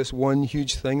there's only this one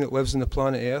huge thing that lives on the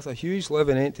planet Earth, a huge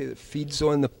living entity that feeds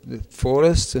on the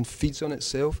forests and feeds on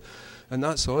itself, and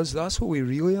that's us. That's what we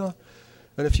really are.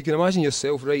 And if you can imagine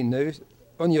yourself right now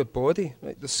on your body,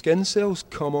 right, the skin cells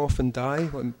come off and die,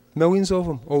 like millions of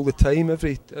them all the time.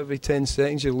 Every 10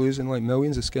 seconds you're losing like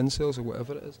millions of skin cells or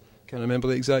whatever it is. Can't remember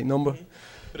the exact number.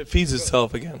 But it feeds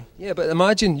itself again. Yeah, but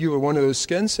imagine you were one of those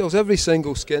skin cells. Every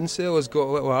single skin cell has got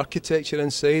a little architecture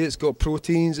inside. It's got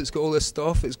proteins. It's got all this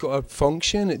stuff. It's got a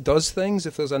function. It does things.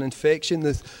 If there's an infection,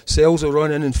 the cells will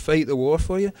run in and fight the war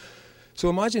for you. So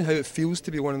imagine how it feels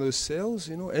to be one of those cells,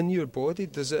 you know, in your body.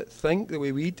 Does it think the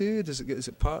way we do? Is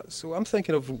it part? So I'm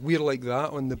thinking of we're like that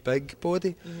on the big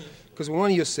body. Because when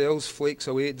one of your cells flakes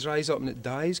away, it dries up and it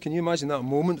dies. Can you imagine that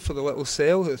moment for the little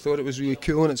cell that thought it was really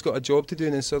cool and it's got a job to do,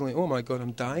 and then suddenly, oh my God,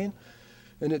 I'm dying,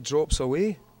 and it drops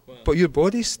away. Wow. But your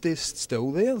body stays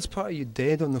still there. There's part of you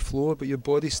dead on the floor, but your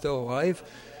body's still alive.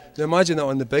 Now imagine that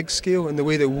on the big scale, and the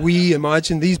way that we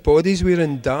imagine these bodies we're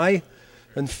in die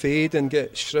and fade and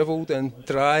get shriveled and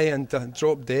dry and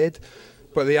drop dead.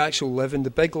 But the actual living, the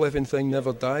big living thing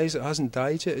never dies. It hasn't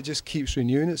died yet. It just keeps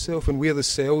renewing itself, and we're the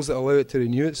cells that allow it to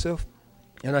renew itself.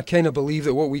 And I kind of believe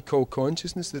that what we call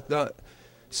consciousness, that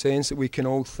sense that we can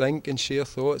all think and share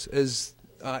thoughts, is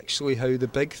actually how the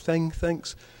big thing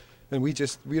thinks. And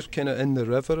we're kind of in the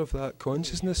river of that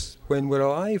consciousness when we're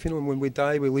alive. You know, when we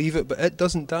die, we leave it, but it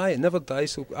doesn't die. It never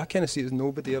dies. So I kind of see it as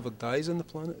nobody ever dies on the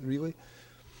planet, really.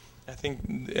 I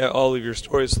think all of your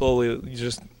stories slowly, you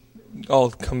just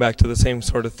all come back to the same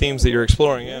sort of themes that you're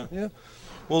exploring. Yeah.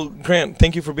 Well, Grant,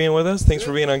 thank you for being with us. Thanks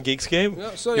for being on Geekscape.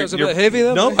 Yeah, sorry, I was a bit heavy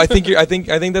there. No, I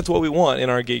think that's what we want in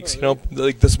our geeks. You know,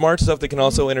 like the smart stuff that can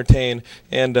also entertain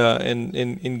and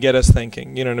get us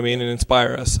thinking. You know what I mean, and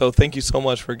inspire us. So thank you so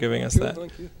much for giving us that.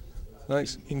 Thank you.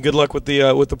 Thanks. And good luck with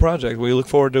the project. We look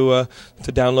forward to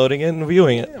downloading it and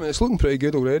viewing it. Yeah, I mean, it's looking pretty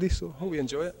good already. So hope you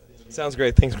enjoy it. Sounds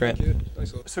great. Thanks, Grant. Thank you.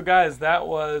 Thanks a lot. So guys, that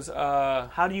was.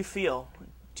 How do you feel?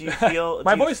 Do you feel?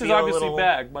 My voice is obviously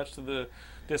back, much to the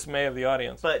dismay of the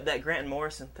audience. But that Grant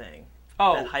Morrison thing,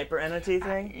 that hyper entity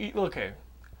thing. Okay,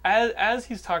 as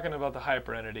he's talking about the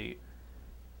hyper entity,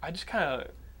 I just kind of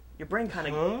your brain kind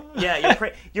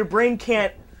of your brain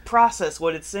can't process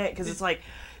what it's saying because it's like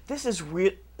this is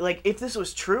real. Like if this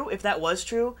was true, if that was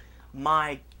true,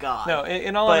 my God. No,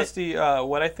 in all honesty,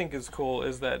 what I think is cool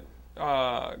is that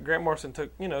Grant Morrison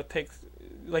takes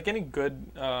like any good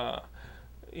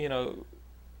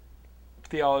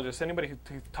theologist, anybody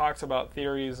who talks about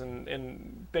theories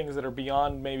and things that are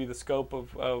beyond maybe the scope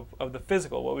of the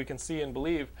physical, what we can see and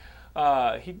believe,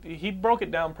 he broke it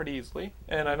down pretty easily,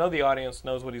 and I know the audience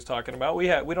knows what he's talking about. We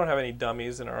don't have any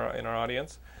dummies in our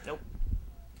audience. Nope.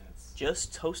 That's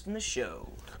just hosting the show.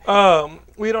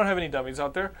 We don't have any dummies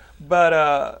out there,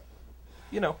 but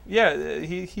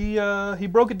he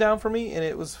broke it down for me, and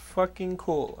it was fucking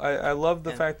cool. I love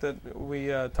the fact that we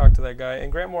talked to that guy,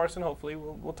 and Grant Morrison. Hopefully,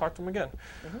 we'll talk to him again.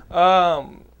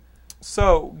 Mm-hmm.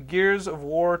 So Gears of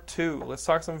War 2. Let's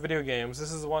talk some video games.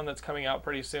 This is the one that's coming out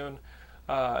pretty soon.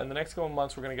 In the next couple of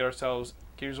months, we're going to get ourselves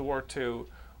Gears of War 2.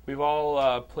 We've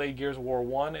all played Gears of War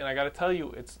 1, and I got to tell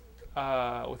you, it's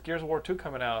with Gears of War 2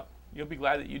 coming out, you'll be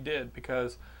glad that you did,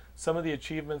 because some of the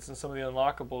achievements and some of the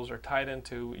unlockables are tied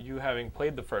into you having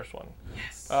played the first one.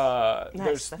 Yes.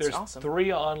 Nice. There's awesome.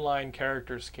 3 online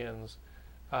character skins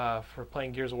for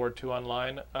playing Gears of War 2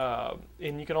 online,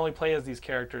 and you can only play as these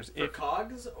characters. For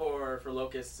cogs or for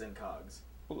locusts and cogs?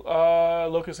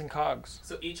 Locusts and cogs.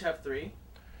 So each have 3?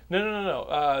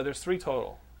 No. There's 3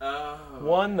 total. Oh.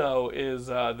 One, though, is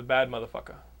the bad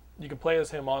motherfucker. You can play as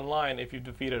him online if you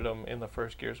defeated him in the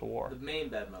first Gears of War. The main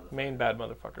bad motherfucker. Main bad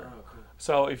motherfucker. Oh, cool.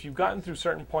 So if you've gotten through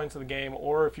certain points of the game,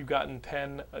 or if you've gotten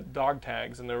 10 dog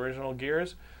tags in the original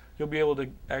Gears, you'll be able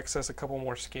to access a couple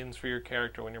more skins for your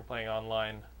character when you're playing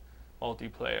online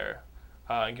multiplayer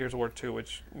in Gears of War 2,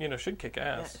 which should kick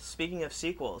Yeah, ass. speaking of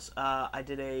sequels, I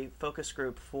did a focus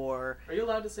group for. Are you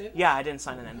allowed to say that? Yeah, I didn't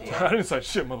sign an NDA. I didn't say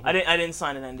shit, motherfucker. I didn't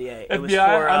sign an NDA. FBI, It was for,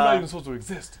 I'm not even supposed to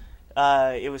exist.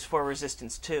 It was for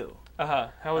Resistance 2.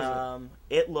 How is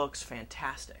it? It looks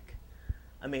fantastic.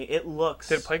 I mean, it looks.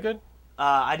 Did it play good?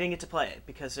 I didn't get to play it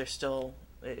because there's still,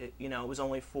 it was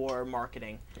only for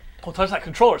marketing Don't touch that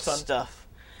controller, son. stuff.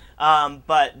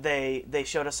 But they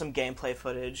showed us some gameplay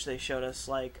footage. They showed us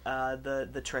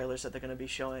the trailers that they're going to be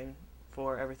showing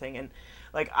for everything. And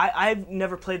I've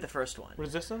never played the first one.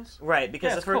 Resistance? Right, because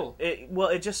Yeah, the it's first cool.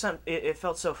 it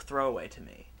felt so throwaway to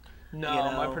me.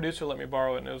 No, my producer let me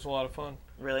borrow it, and it was a lot of fun.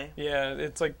 Really? Yeah,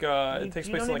 it's like it takes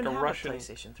place in like a Russian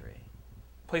PlayStation 3.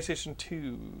 PlayStation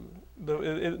 2.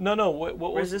 What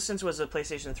was Resistance was a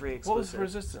PlayStation 3 exclusive. What was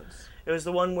Resistance? It was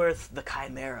the one with the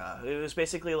Chimera. It was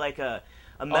basically like a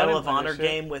Medal of play that Honor shit.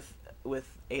 game with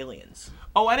aliens.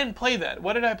 Oh, I didn't play that.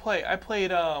 What did I play? I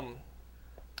played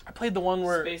the one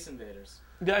where Space Invaders.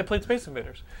 Yeah, I played Space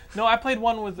Invaders. No, I played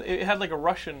one with it had like a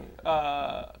Russian.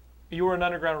 You were an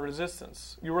underground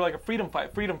resistance. You were like a freedom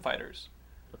fighters.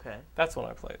 Okay. That's what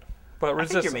I played. But I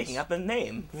Resistance. think you're making up a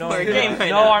name No, for a you're game not. right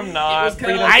No, now. I'm not. It was kinda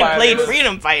Freedom like- I played Fighters.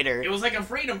 Freedom Fighter. It was like a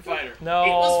Freedom Fighter. No, it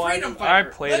was Freedom Fighter.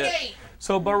 I played the it. game.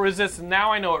 So, but Resistance.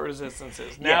 Now I know what Resistance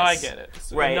is. Now Yes. I get it.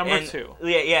 So, Right, Number and, 2.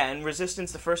 Yeah, and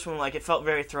Resistance, the first one, it felt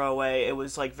very throwaway. It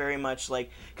was very much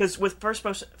because with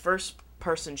first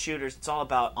person shooters, it's all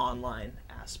about online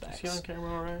aspects. Is he on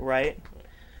camera all right? Right?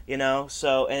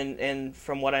 So and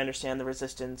from what I understand, the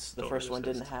Resistance, the Don't first one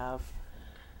resist.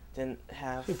 didn't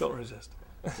have Don't resist.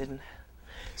 didn't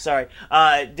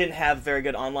have very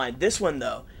good online. This one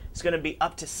though is going to be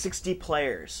up to 60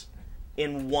 players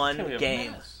in one Can't be a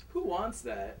game. mess. Who wants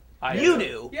that? You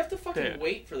do. You have to fucking Dude.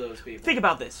 wait for those people. Think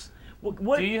about this.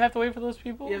 What Do you have to wait for those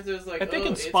people? You have to just I think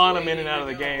it's spawn them in waiting and out of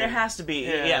the to go. game. There has to be,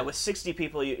 Yeah. yeah. With 60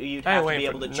 people, you'd I ain't have to waiting be for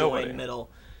able to join nobody. middle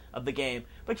of the game.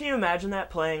 But can you imagine that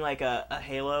playing a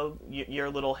Halo, your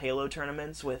little Halo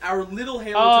tournaments with? Our little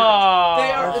Halo Oh. tournaments.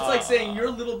 They are. It's like saying your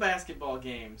little basketball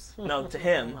games. No, to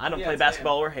him, I don't Yeah, play it's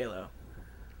basketball or Halo.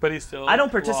 But he still. I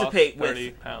don't participate lost 30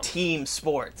 with pounds. team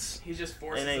sports. He just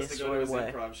forces In any us to go sort to of his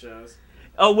way. improv shows.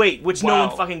 Oh wait, which no Wow.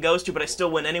 one fucking goes to, but I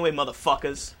still win anyway,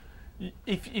 motherfuckers.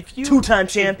 If you 2-time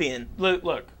champion. look,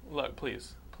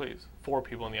 please, 4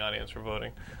 people in the audience are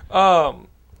voting.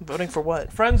 Voting for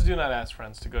what? Friends do not ask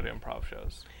friends to go to improv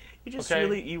shows. You just Okay.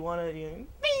 really you want to. Bing.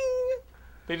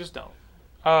 They just don't.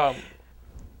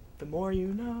 The more you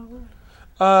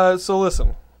know. So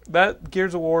listen, that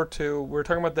Gears of War 2. We're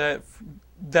talking about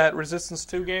that Resistance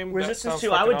 2 game. Resistance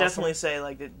 2, I would definitely say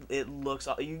it looks.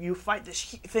 You fight this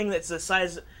thing that's the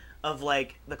size of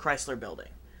the Chrysler Building,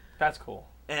 That's cool.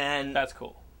 and That's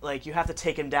cool. you have to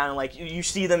take him down, and you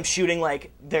see them shooting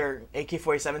their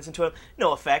AK-47s into him,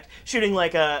 no effect. Shooting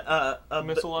a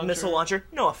Missile launcher?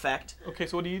 no effect. Okay,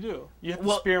 so what do? You have to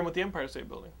Well- spear him with the Empire State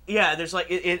Building. Yeah, there's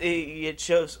it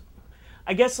shows.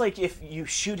 I guess if you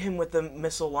shoot him with the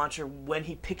missile launcher when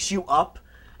he picks you up,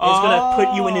 it's gonna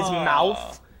put you in his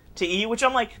mouth to eat. Which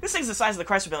I'm this thing's the size of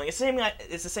the Chrysler Building.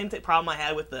 It's the same problem I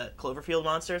had with the Cloverfield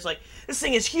monsters. This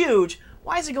thing is huge.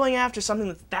 Why is it going after something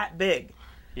that's that big?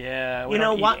 Yeah, we You know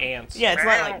don't eat what? ants. Yeah, it's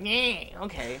yeah,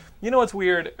 okay. You know what's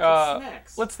weird?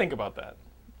 snacks. Let's think about that.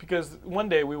 Because one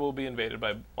day we will be invaded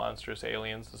by monstrous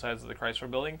aliens the size of the Chrysler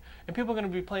Building, and people are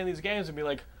going to be playing these games and be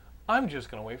like, I'm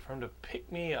just going to wait for him to pick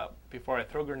me up before I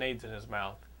throw grenades in his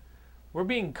mouth. We're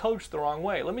being coached the wrong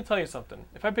way. Let me tell you something.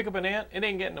 If I pick up an ant, it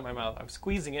ain't getting in my mouth. I'm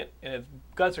squeezing it, and its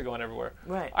guts are going everywhere.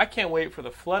 Right. I can't wait for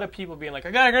the flood of people being like,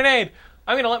 I got a grenade!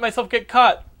 I'm going to let myself get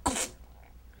caught!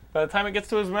 By the time it gets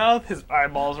to his mouth, his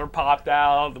eyeballs are popped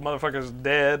out. The motherfucker's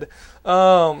dead.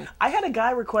 I had a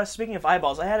guy request. Speaking of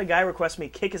eyeballs, I had a guy request me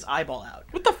kick his eyeball out.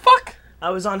 What the fuck? I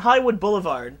was on Hollywood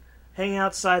Boulevard, hanging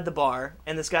outside the bar,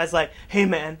 and this guy's like, "Hey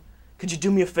man, could you do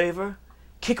me a favor?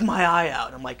 Kick my eye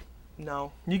out." I'm like,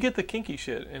 "No, You get the kinky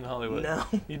shit in Hollywood. No.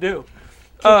 You do.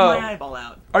 kick my eyeball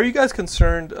out." Are you guys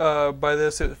concerned by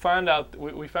this? We found out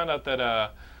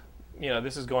that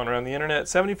this is going around the internet.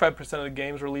 75% of the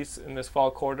games released in this fall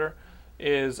quarter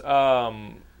is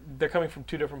they're coming from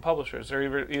two different publishers. They're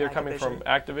either coming from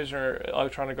Activision. Activision or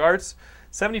Electronic Arts.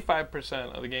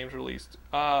 75% of the games released.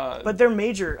 But they're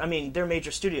major. I mean, they're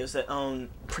major studios that own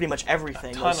pretty much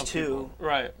everything. A ton Those of two, people.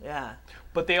 Right? yeah.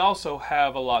 But they also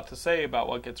have a lot to say about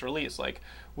what gets released. Like,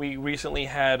 we recently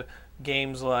had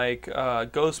games like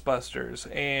Ghostbusters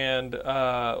and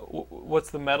what's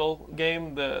the metal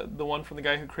game? The one from the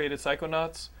guy who created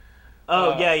Psychonauts.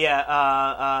 Oh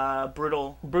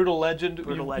Brutal Legend.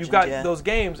 You've got those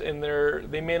games, and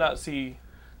they may not see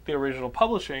the original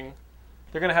publishing.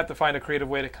 They're going to have to find a creative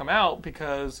way to come out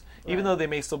because even though they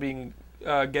may still be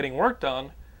getting work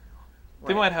done,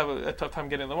 they might have a tough time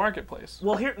getting in the marketplace.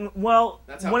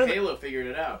 That's how Halo figured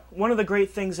it out. One of the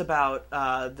great things about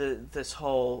this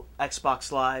whole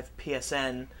Xbox Live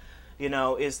PSN,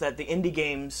 is that the indie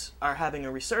games are having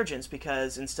a resurgence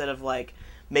because instead of like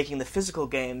making the physical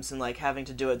games and like having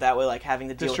to do it that way, like having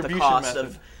to deal with the cost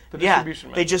of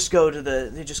they just go to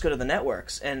the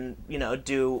networks and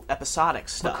do episodic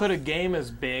stuff. But could a game as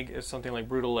big as something like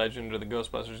Brutal Legend or the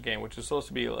Ghostbusters game, which is supposed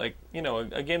to be like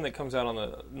a game that comes out on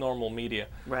the normal media,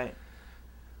 right?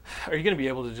 Are you going to be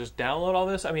able to just download all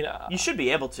this? I mean, you should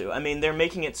be able to. I mean, they're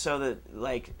making it so that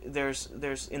like there's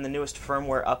in the newest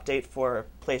firmware update for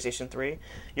PlayStation 3,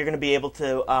 you're going to be able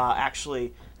to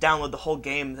actually download the whole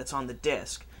game that's on the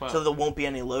disc, so there won't be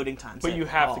any loading times. But you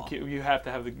have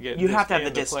to have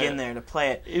the disc in there to play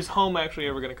it. Is Home actually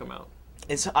ever going to come out?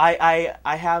 I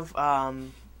have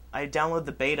I download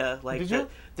the beta. Like Did you?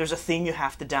 There's a thing you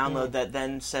have to download that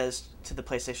then says to the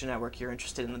PlayStation Network you're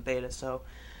interested in the beta. So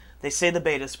they say the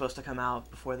beta is supposed to come out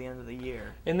before the end of the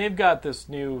year. And they've got this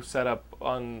new setup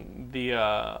on the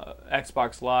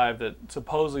Xbox Live that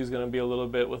supposedly is going to be a little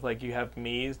bit with like you have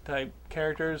Mii type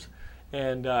characters.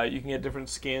 And you can get different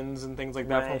skins and things like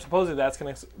that from. Supposedly that's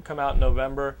going to come out in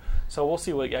November. So we'll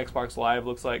see what Xbox Live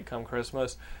looks like come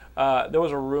Christmas. There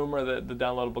was a rumor that the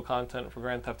downloadable content for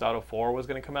Grand Theft Auto 4 was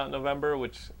going to come out in November,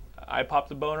 which I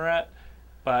popped a boner at.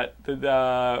 But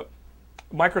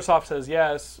Microsoft says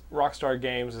yes. Rockstar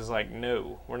Games is like,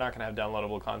 no, we're not going to have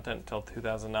downloadable content until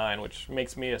 2009, which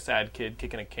makes me a sad kid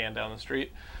kicking a can down the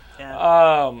street.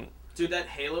 Yeah. Dude, that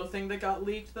Halo thing that got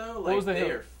leaked, though, what was the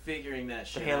they are figuring that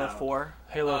shit Halo out. 4?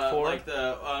 Halo 4? Like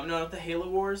the, no, not the Halo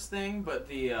Wars thing, but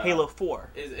the... Halo 4.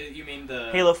 You mean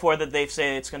the... Halo 4 that they've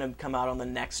said it's going to come out on the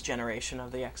next generation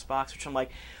of the Xbox, which I'm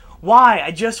like, why?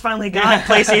 I just finally got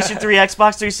PlayStation 3,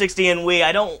 Xbox 360, and Wii.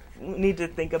 I don't need to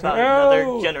think about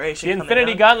another generation The coming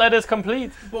Infinity out. Gauntlet is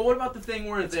complete. But what about the thing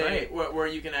where right. where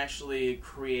you can actually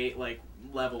create, like,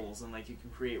 levels and like you can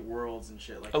create worlds and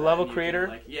shit like a that. level and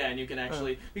creator? And you can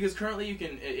actually because currently you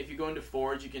can, if you go into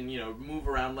Forge, you can move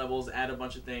around levels, add a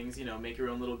bunch of things, make your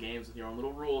own little games with your own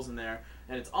little rules in there,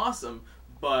 and it's awesome.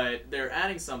 But they're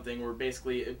adding something where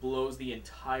basically it blows the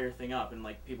entire thing up, and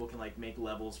like people can like make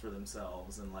levels for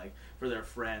themselves and like for their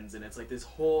friends, and it's like this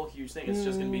whole huge thing. It's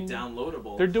just going to be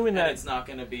downloadable. They're doing that. It's not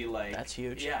going to be like that's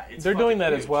huge. Yeah, they're doing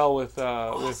that huge. as well with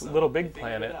Little Big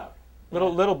Planet.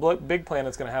 Little Big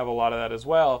Planet's going to have a lot of that as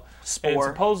well. Spore. And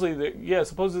supposedly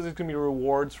there's going to be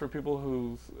rewards for people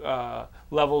whose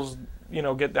levels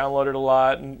get downloaded a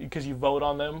lot, and because you vote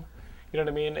on them, you know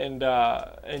what I mean,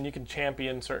 and you can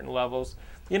champion certain levels.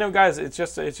 Guys, it's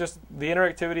just the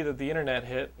interactivity that the internet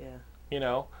hit.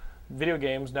 Yeah. Video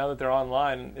games now that they're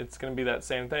online, it's going to be that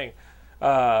same thing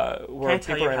where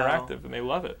people are interactive and they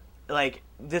love it. Like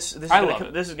this is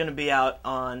going to be out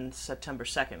on September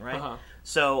 2nd, right? Uh-huh.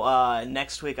 So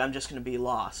next week I'm just going to be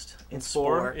lost in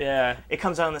Spore. Yeah. It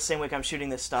comes out on the same week I'm shooting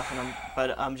this stuff,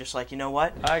 but I'm just like, you know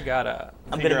what? I'm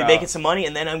going to be making some money,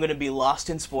 and then I'm going to be lost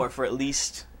in Spore for at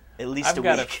least a week. I've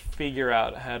got to figure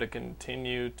out how to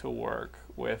continue to work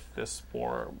with this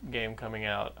Spore game coming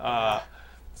out.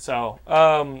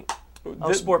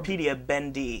 Sporepedia,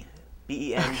 Ben D.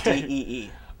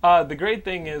 BENDEE. The great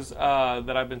thing is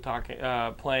that I've been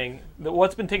playing.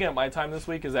 What's been taking up my time this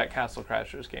week is that Castle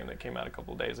Crashers game that came out a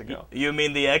couple days ago. You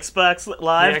mean the Xbox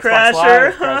Live the Xbox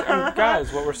Crasher? Live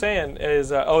guys, what we're saying is, is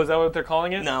that what they're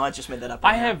calling it? No, I just made that up.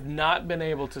 I have not been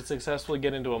able to successfully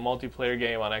get into a multiplayer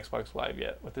game on Xbox Live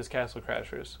yet with this Castle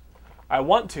Crashers. I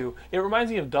want to. It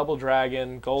reminds me of Double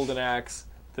Dragon, Golden Axe,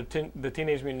 the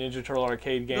Teenage Mutant Ninja Turtle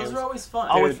arcade games. Those are always fun.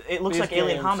 Dude, it looks like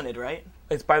Alien Hominid, right?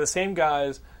 It's by the same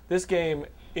guys. This game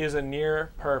is a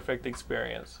near perfect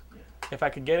experience. If I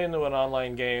could get into an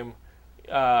online game,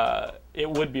 it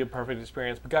would be a perfect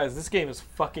experience. But guys, this game is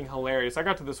fucking hilarious. I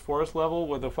got to this forest level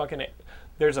where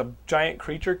there's a giant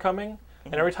creature coming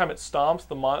and every time it stomps,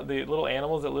 the little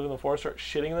animals that live in the forest start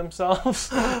shitting themselves.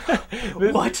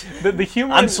 What? The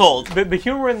humor? I'm sold. The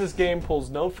humor in this game pulls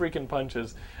no freaking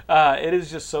punches. It is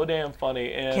just so damn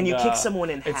funny. And, Can you kick someone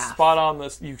in it's half? spot on.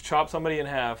 You chop somebody in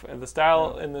half, and the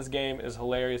style in this game is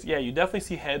hilarious. Yeah, you definitely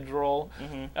see heads roll.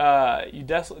 You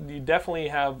definitely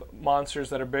have monsters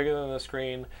that are bigger than the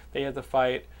screen that you have to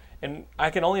fight. And I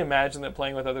can only imagine that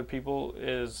playing with other people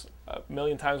is a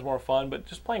million times more fun. But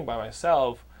just playing by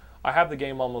myself, I have the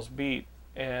game almost beat,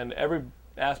 and every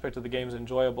aspect of the game is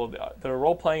enjoyable. The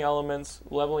role-playing elements,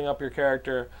 leveling up your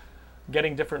character,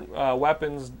 getting different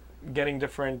weapons, getting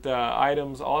different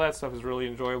items, all that stuff is really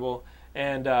enjoyable.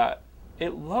 And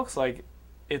it looks like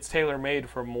it's tailor-made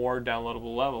for more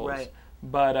downloadable levels. Right.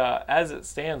 But as it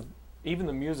stands, even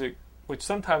the music, which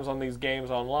sometimes on these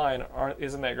games online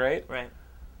isn't that great. Right.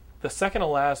 The second to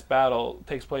last battle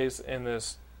takes place in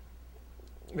this.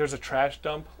 There's a trash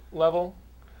dump level,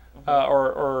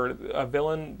 or a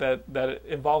villain that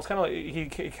involves kind of like,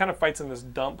 he kind of fights in this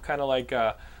dump, kind of like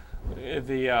in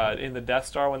the Death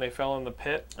Star when they fell in the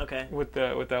pit. Okay. With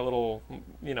that little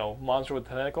monster with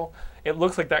the tentacle. It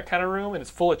looks like that kind of room, and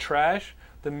it's full of trash.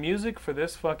 The music for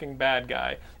this fucking bad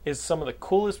guy is some of the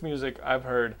coolest music I've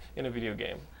heard in a video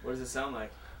game. What does it sound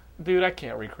like? Dude, I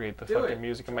can't recreate the fucking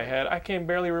music in my head. I can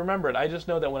barely remember it. I just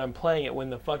know that when I'm playing it, when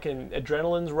the fucking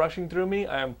adrenaline's rushing through me,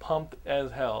 I am pumped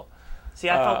as hell. See,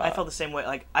 I felt the same way.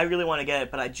 Like, I really want to get it,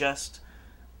 but I just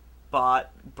bought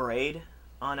Braid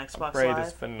on Xbox Braid Live.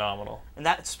 is phenomenal. And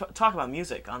talk about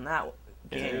music on that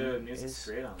game. Dude, music's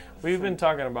great on that. We've been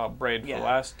talking about Braid for Yeah. the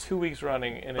last 2 weeks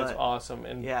running, and it's But, awesome.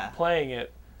 And yeah. playing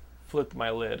it flipped my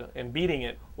lid, and beating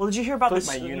it. Well, did you hear about Flip this?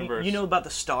 my universe. You know about the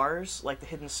stars, like the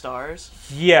hidden stars?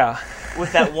 Yeah.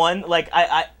 With that one, like,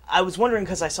 I was wondering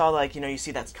because I saw, like, you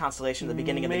see that constellation at the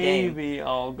beginning of the game. Maybe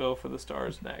I'll go for the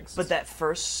stars next. But that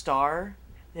first star,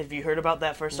 have you heard about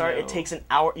that first star? No. It takes an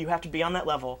hour. You have to be on that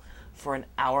level for an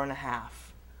hour and a half.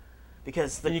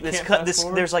 Because You can't fast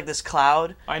forward? there's like this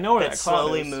cloud I know where that that cloud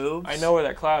slowly is. moves. I know where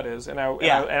that cloud is, and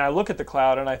I look at the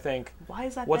cloud and I think, Why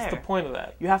is that what's there? the point of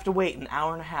that? You have to wait an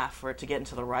hour and a half for it to get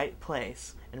into the right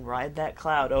place and ride that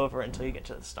cloud over until you get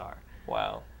to the star.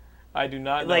 Wow. I do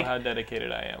not know Like- how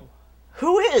dedicated I am.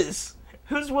 Who is?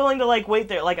 Who's willing to, like, wait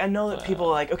there? Like, I know that people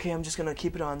are like, okay, I'm just going to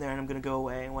keep it on there and I'm going to go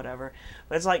away and whatever.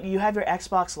 But it's like, you have your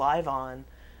Xbox Live on,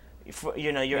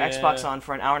 your Yeah. Xbox on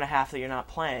for an hour and a half that you're not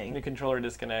The playing. controller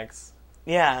disconnects.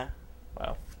 Yeah.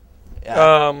 Wow.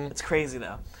 Yeah. It's crazy,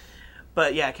 though.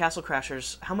 But, yeah, Castle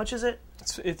Crashers, how much is it?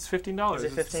 It's $15. Is it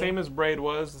It's the 15? same as Braid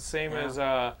was, the same Yeah.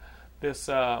 as this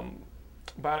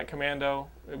Bionic Commando.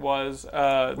 It was.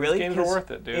 Really? These games are 'Cause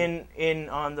worth it, dude.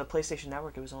 On the PlayStation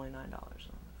Network, it was only $9.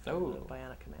 Oh.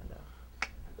 Bionic Commando.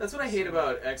 That's what I hate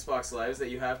about Xbox Live is that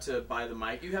you have to buy the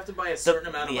mic. You have to buy a certain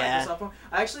amount of Microsoft.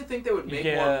 I actually think they would make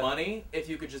more money if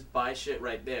you could just buy shit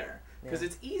right there. Because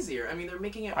it's easier. I mean, they're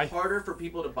making it harder for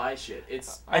people to buy shit.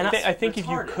 I think if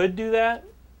you retarded. could do that,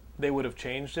 they would have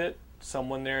changed it.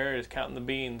 Someone there is counting the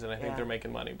beans, and I think Yeah. they're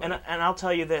making money. But And I'll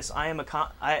tell you this, I am a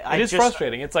it is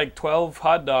frustrating. It's like 12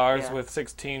 hot dogs Yeah. with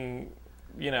 16,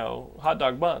 hot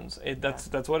dog buns.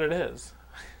 That's what it is.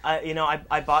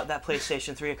 I bought that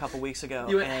PlayStation 3 a couple weeks ago.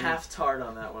 You went and, half tart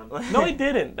on that one. No, I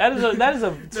didn't. That is a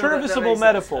No, serviceable that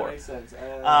metaphor. makes sense.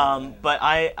 But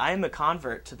I am a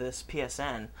convert to this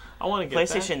PSN. I want to get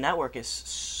PlayStation Network is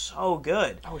so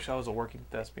good. I wish I was a working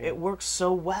thespian. It works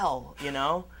so well,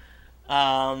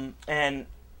 and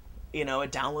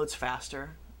it downloads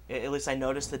faster. At least I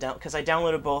noticed because I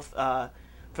downloaded both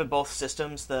for both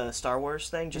systems the Star Wars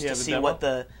thing just to the see demo?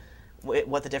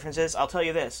 what the difference is. I'll tell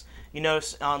you this: you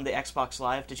notice on the Xbox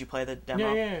Live, did you play the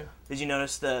demo? Yeah. Did you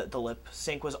notice the lip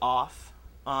sync was off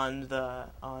on the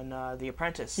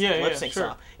Apprentice? Yeah, lip sync's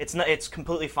sure. off. It's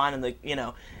completely fine, and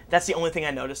that's the only thing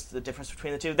I noticed the difference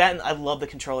between the two. That and I love the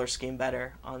controller scheme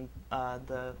better on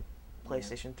the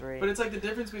PlayStation 3. But it's like the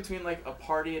difference between like a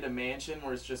party at a mansion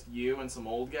where it's just you and some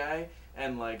old guy,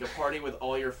 and like a party with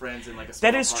all your friends in like a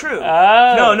small that is apartment. true.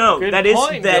 Oh, no, good that is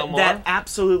point, that Gilmore. that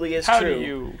absolutely is How true. do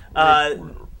you?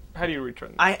 How do you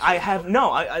return? I have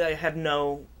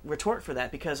no retort for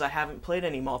that because I haven't played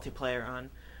any multiplayer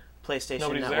on PlayStation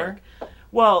Nobody's Network.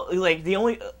 Well, like the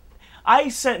only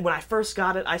when I first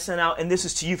got it, I sent out, and this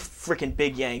is to you freaking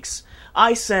big Yanks.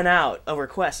 I sent out a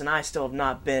request, and I still have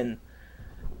not been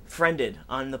friended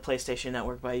on the PlayStation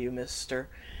Network by you, Mister.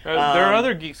 There are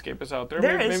other Geekscapists out there.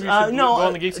 There maybe is. you should No, go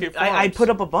on the Geekscape forums. I put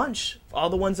up a bunch. All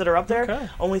the ones that are up there, Okay.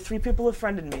 only 3 people have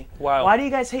friended me. Wow. Why do you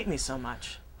guys hate me so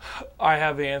much? I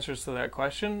have the answers to that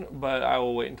question, but I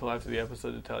will wait until after the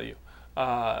episode to tell you.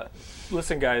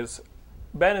 Listen, guys,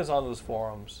 Ben is on those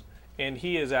forums, and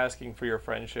he is asking for your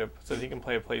friendship so that he can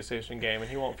play a PlayStation game, and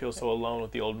he won't feel so alone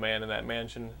with the old man in that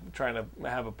mansion trying to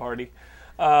have a party.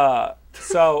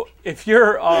 So if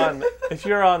you're on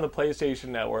the PlayStation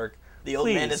Network, The old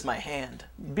man please is my hand.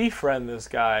 befriend this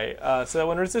guy so that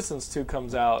when Resistance 2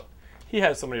 comes out, he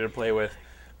has somebody to play with.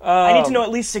 I need to know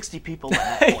at least 60 people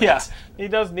at that point. Yeah, he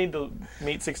does need to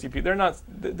meet 60 people.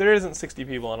 There isn't 60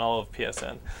 people in all of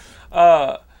PSN.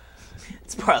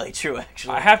 It's probably true,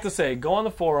 actually. I have to say, go on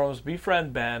the forums,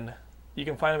 befriend Ben. You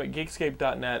can find him at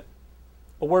geekscape.net.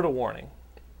 A word of warning.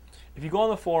 If you go on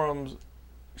the forums,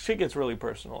 shit gets really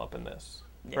personal up in this,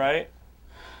 right?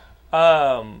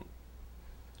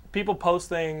 People post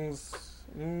things,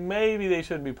 maybe they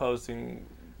shouldn't be posting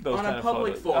those on kind a of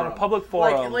public photos. forum. On a public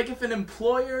forum. Like if an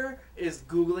employer is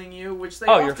Googling you, which they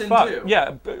you're often fucked. do.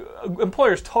 Yeah,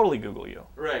 employers totally Google you.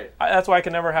 Right. That's why I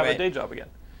can never have a Right. day job again.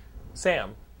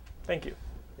 Sam, thank you.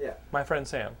 Yeah. My friend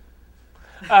Sam.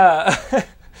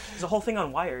 There's a whole thing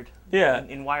on Wired. Yeah.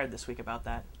 In Wired this week about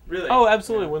that. Really? Oh,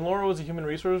 absolutely. When Laura was a human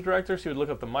resource director, she would look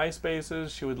up the MySpaces,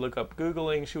 she would look up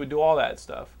Googling, she would do all that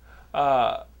stuff.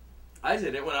 I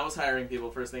did it when I was hiring people.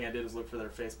 First thing I did was look for their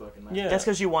Facebook and Yeah. That's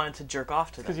because you wanted to jerk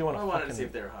off to them. Because you want I to wanted to see fucking...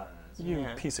 if they were hot or not. You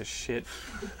Yeah. piece of shit.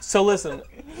 So listen,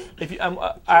 if you,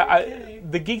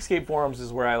 the Geekscape forums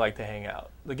is where I like to hang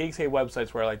out. The Geekscape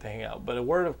website's where I like to hang out. But a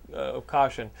word of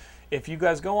caution, if you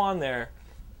guys go on there,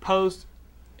 post,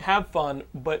 have fun,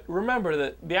 but remember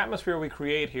that the atmosphere we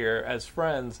create here as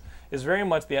friends is very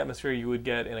much the atmosphere you would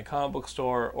get in a comic book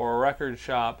store or a record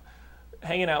shop,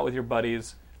 hanging out with your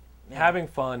buddies, having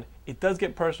fun. It does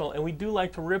get personal, and we do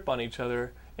like to rip on each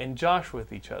other and josh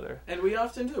with each other. And we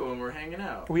often do when we're hanging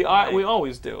out. We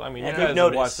always do. I mean, And you guys you've have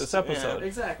noticed. watched this episode. Yeah,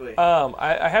 exactly.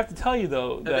 I have to tell you,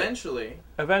 though, that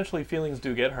Eventually, feelings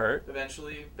do get hurt.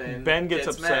 Ben gets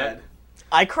upset. mad.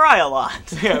 I cry a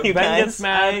lot. Yeah, you Ben guys. gets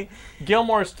mad.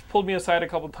 Gilmore's pulled me aside a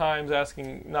couple times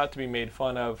asking not to be made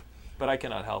fun of, but I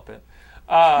cannot help it.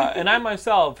 And I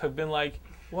myself have been like,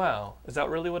 wow, is that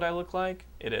really what I look like?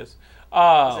 It is. Is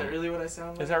that really what I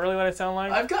sound like? Is that really what I sound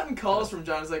like? I've gotten calls from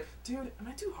John who's like, dude, am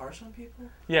I too harsh on people?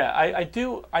 Yeah, I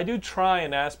do try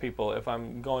and ask people if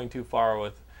I'm going too far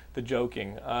with the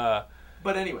joking.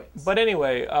 But anyways.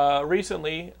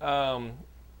 Recently,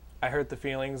 I hurt the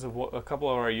feelings of a couple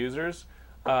of our users.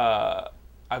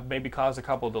 I've maybe caused a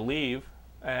couple to leave,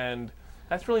 and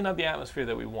that's really not the atmosphere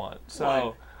that we want.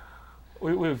 So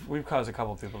we've caused a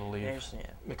couple of people to leave.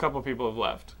 A couple of people have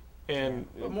left, and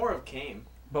But more have came.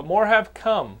 but more have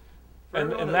come. For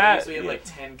And everyone that leaves, we have like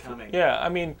 10 coming. Yeah, I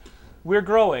mean, we're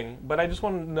growing, but I just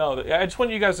want to know that I just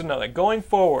want you guys to know that going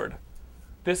forward,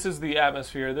 this is the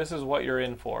atmosphere. This is what you're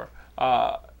in for.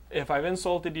 If I've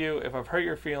insulted you, if I've hurt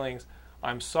your feelings,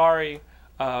 I'm sorry.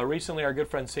 Recently, our good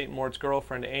friend St. Mort's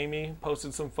girlfriend Amy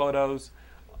posted some photos.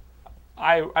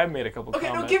 I made a couple comments.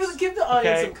 Okay, no, give the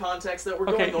audience some context that we're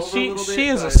going over a little bit. She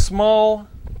is a small,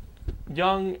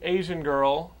 young Asian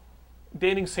girl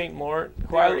dating St. Mort,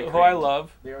 who I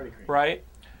love. They already creamed. Right?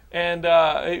 And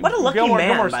what a lucky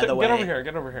man, by the way.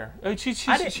 Get over here. She's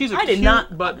a I cute did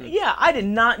not, button. Yeah, I did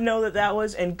not know that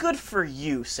was, and good for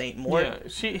you, St. Mort. Yeah,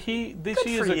 she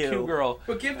is for a you. cute girl.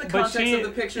 But give the context of the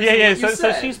pictures. Yeah. Of what you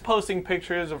So said. she's posting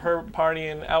pictures of her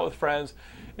partying out with friends,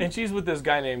 and she's with this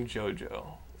guy named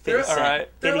JoJo. They're, All right.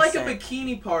 They're 50 like Cent. a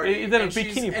bikini party. They're a and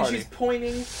bikini she's, party. And she's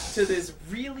pointing to this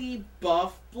really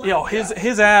buff black Yo, guy.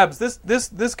 his abs.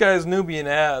 This guy's Nubian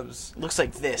abs. Looks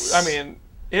like this. I mean,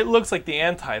 it looks like the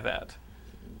anti that.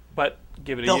 But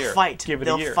give it a they'll year. fight. Give it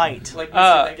They'll a year. fight. Like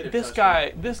Mr. Negative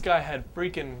This guy had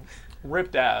freaking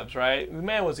ripped abs, right? The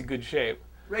man was in good shape.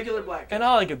 Regular black guy. And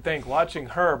all I could think, watching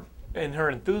her and her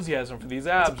enthusiasm for these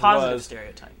abs, It's a positive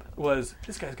stereotype. was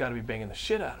this guy's got to be banging the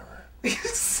shit out of her. You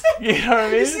You know what I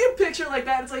mean? You see a picture like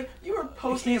that, it's like you are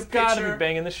posting He's a got to picture be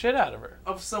banging the shit out of her.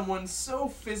 of someone so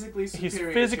physically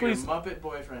superior physically to your Muppet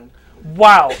boyfriend.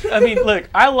 Wow. I mean, look,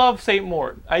 I love St.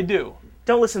 Mort. I do.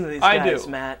 Don't listen to these I guys, do.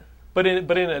 Matt. But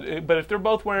if they're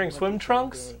both wearing swim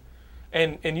trunks,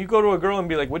 and you go to a girl and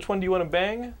be like, which one do you want to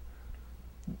bang?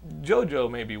 JoJo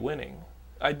may be winning.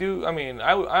 I do. I mean,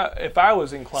 I if I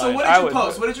was inclined, So what did I you would,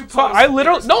 post? What did you post? So I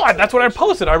literally that's what I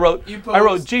posted. I wrote You I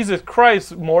wrote post- Jesus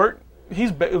Christ, Mort.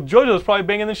 JoJo's probably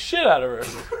banging the shit out of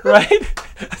her, right?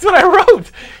 That's what I wrote.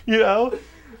 You know,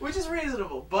 Which is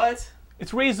reasonable, but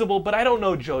it's reasonable, but I don't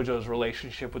know JoJo's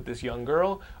relationship with this young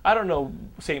girl. I don't know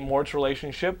St. Mort's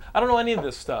relationship. I don't know any of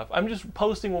this stuff. I'm just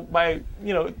posting my,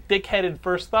 dick-headed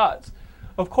first thoughts.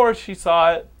 Of course, she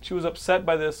saw it. She was upset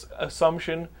by this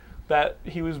assumption that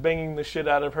he was banging the shit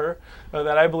out of her, or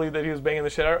that I believe that he was banging the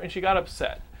shit out of her, and she got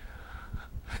upset.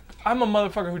 I'm a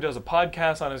motherfucker who does a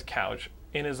podcast on his couch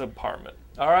in his apartment.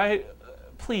 All right?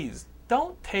 Please,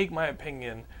 don't take my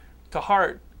opinion to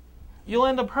heart. You'll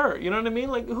end up hurt. You know what I mean?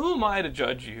 Like, who am I to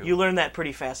judge you? You learn that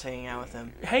pretty fast hanging out with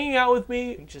him. Hanging out with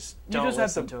me, You just don't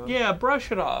listen to him. Yeah, brush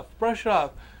it off.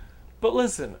 But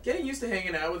listen, Getting used to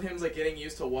hanging out with him is like getting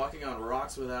used to walking on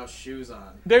rocks without shoes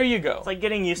on. there you go. It's like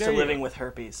getting used There to you living go. with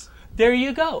herpes. There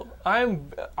you go. I'm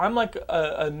like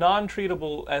a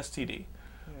non-treatable STD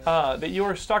that you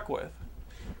are stuck with.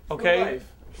 For Okay?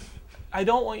 life. I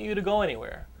don't want you to go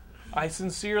anywhere. I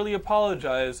sincerely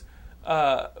apologize,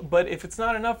 but if it's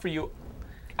not enough for you,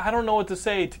 I don't know what to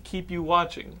say to keep you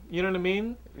watching. You know what I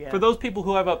mean? Yeah. For those people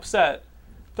who have upset,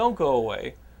 don't go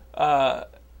away. I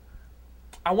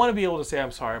want to be able to say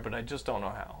I'm sorry, but I just don't know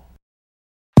how.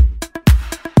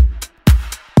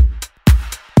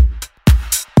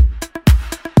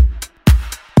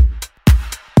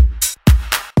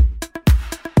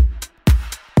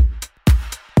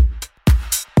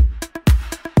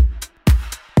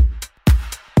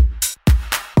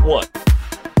 One.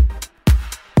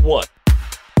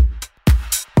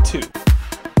 2.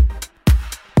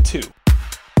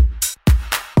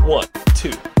 1,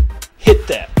 2. Hit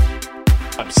that.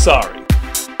 I'm sorry.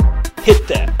 Hit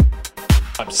that.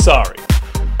 I'm sorry.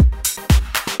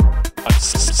 I'm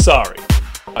sorry.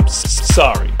 I'm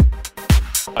sorry.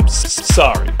 I'm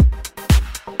sorry.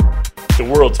 The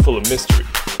world's full of mystery.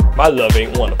 My love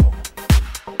ain't one of them.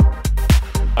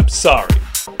 I'm sorry.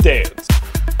 Dance.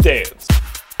 Dance.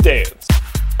 Dance.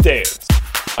 Dance.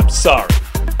 I'm sorry.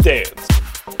 Dance.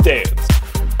 Dance.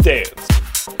 Dance.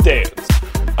 Dance.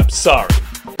 I'm sorry.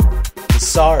 He's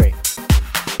sorry.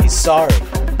 He's sorry.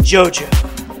 Jojo.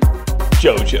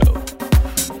 Jojo.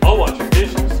 I'll wash your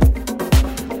dishes.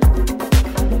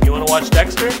 You wanna watch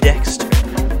Dexter? Dexter.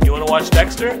 You wanna watch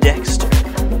Dexter? Dexter.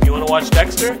 You wanna watch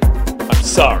Dexter? I'm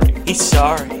sorry. He's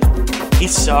sorry.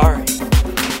 He's sorry.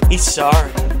 He's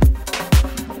sorry.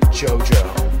 Jojo.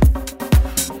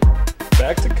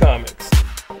 Back to comics.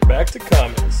 Back to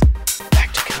comics.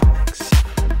 Back to comics.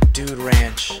 Dude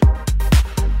Ranch.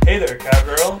 Hey there,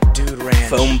 cowgirl. Dude Ranch.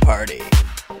 Foam Party.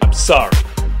 I'm sorry.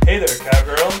 Hey there,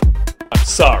 cowgirl. I'm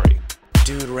sorry.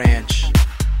 Dude Ranch.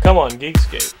 Come on,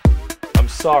 Geekscape. I'm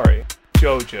sorry.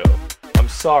 Jojo. I'm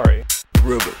sorry.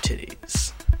 Robo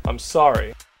Titties. I'm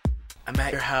sorry. I'm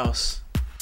at your house.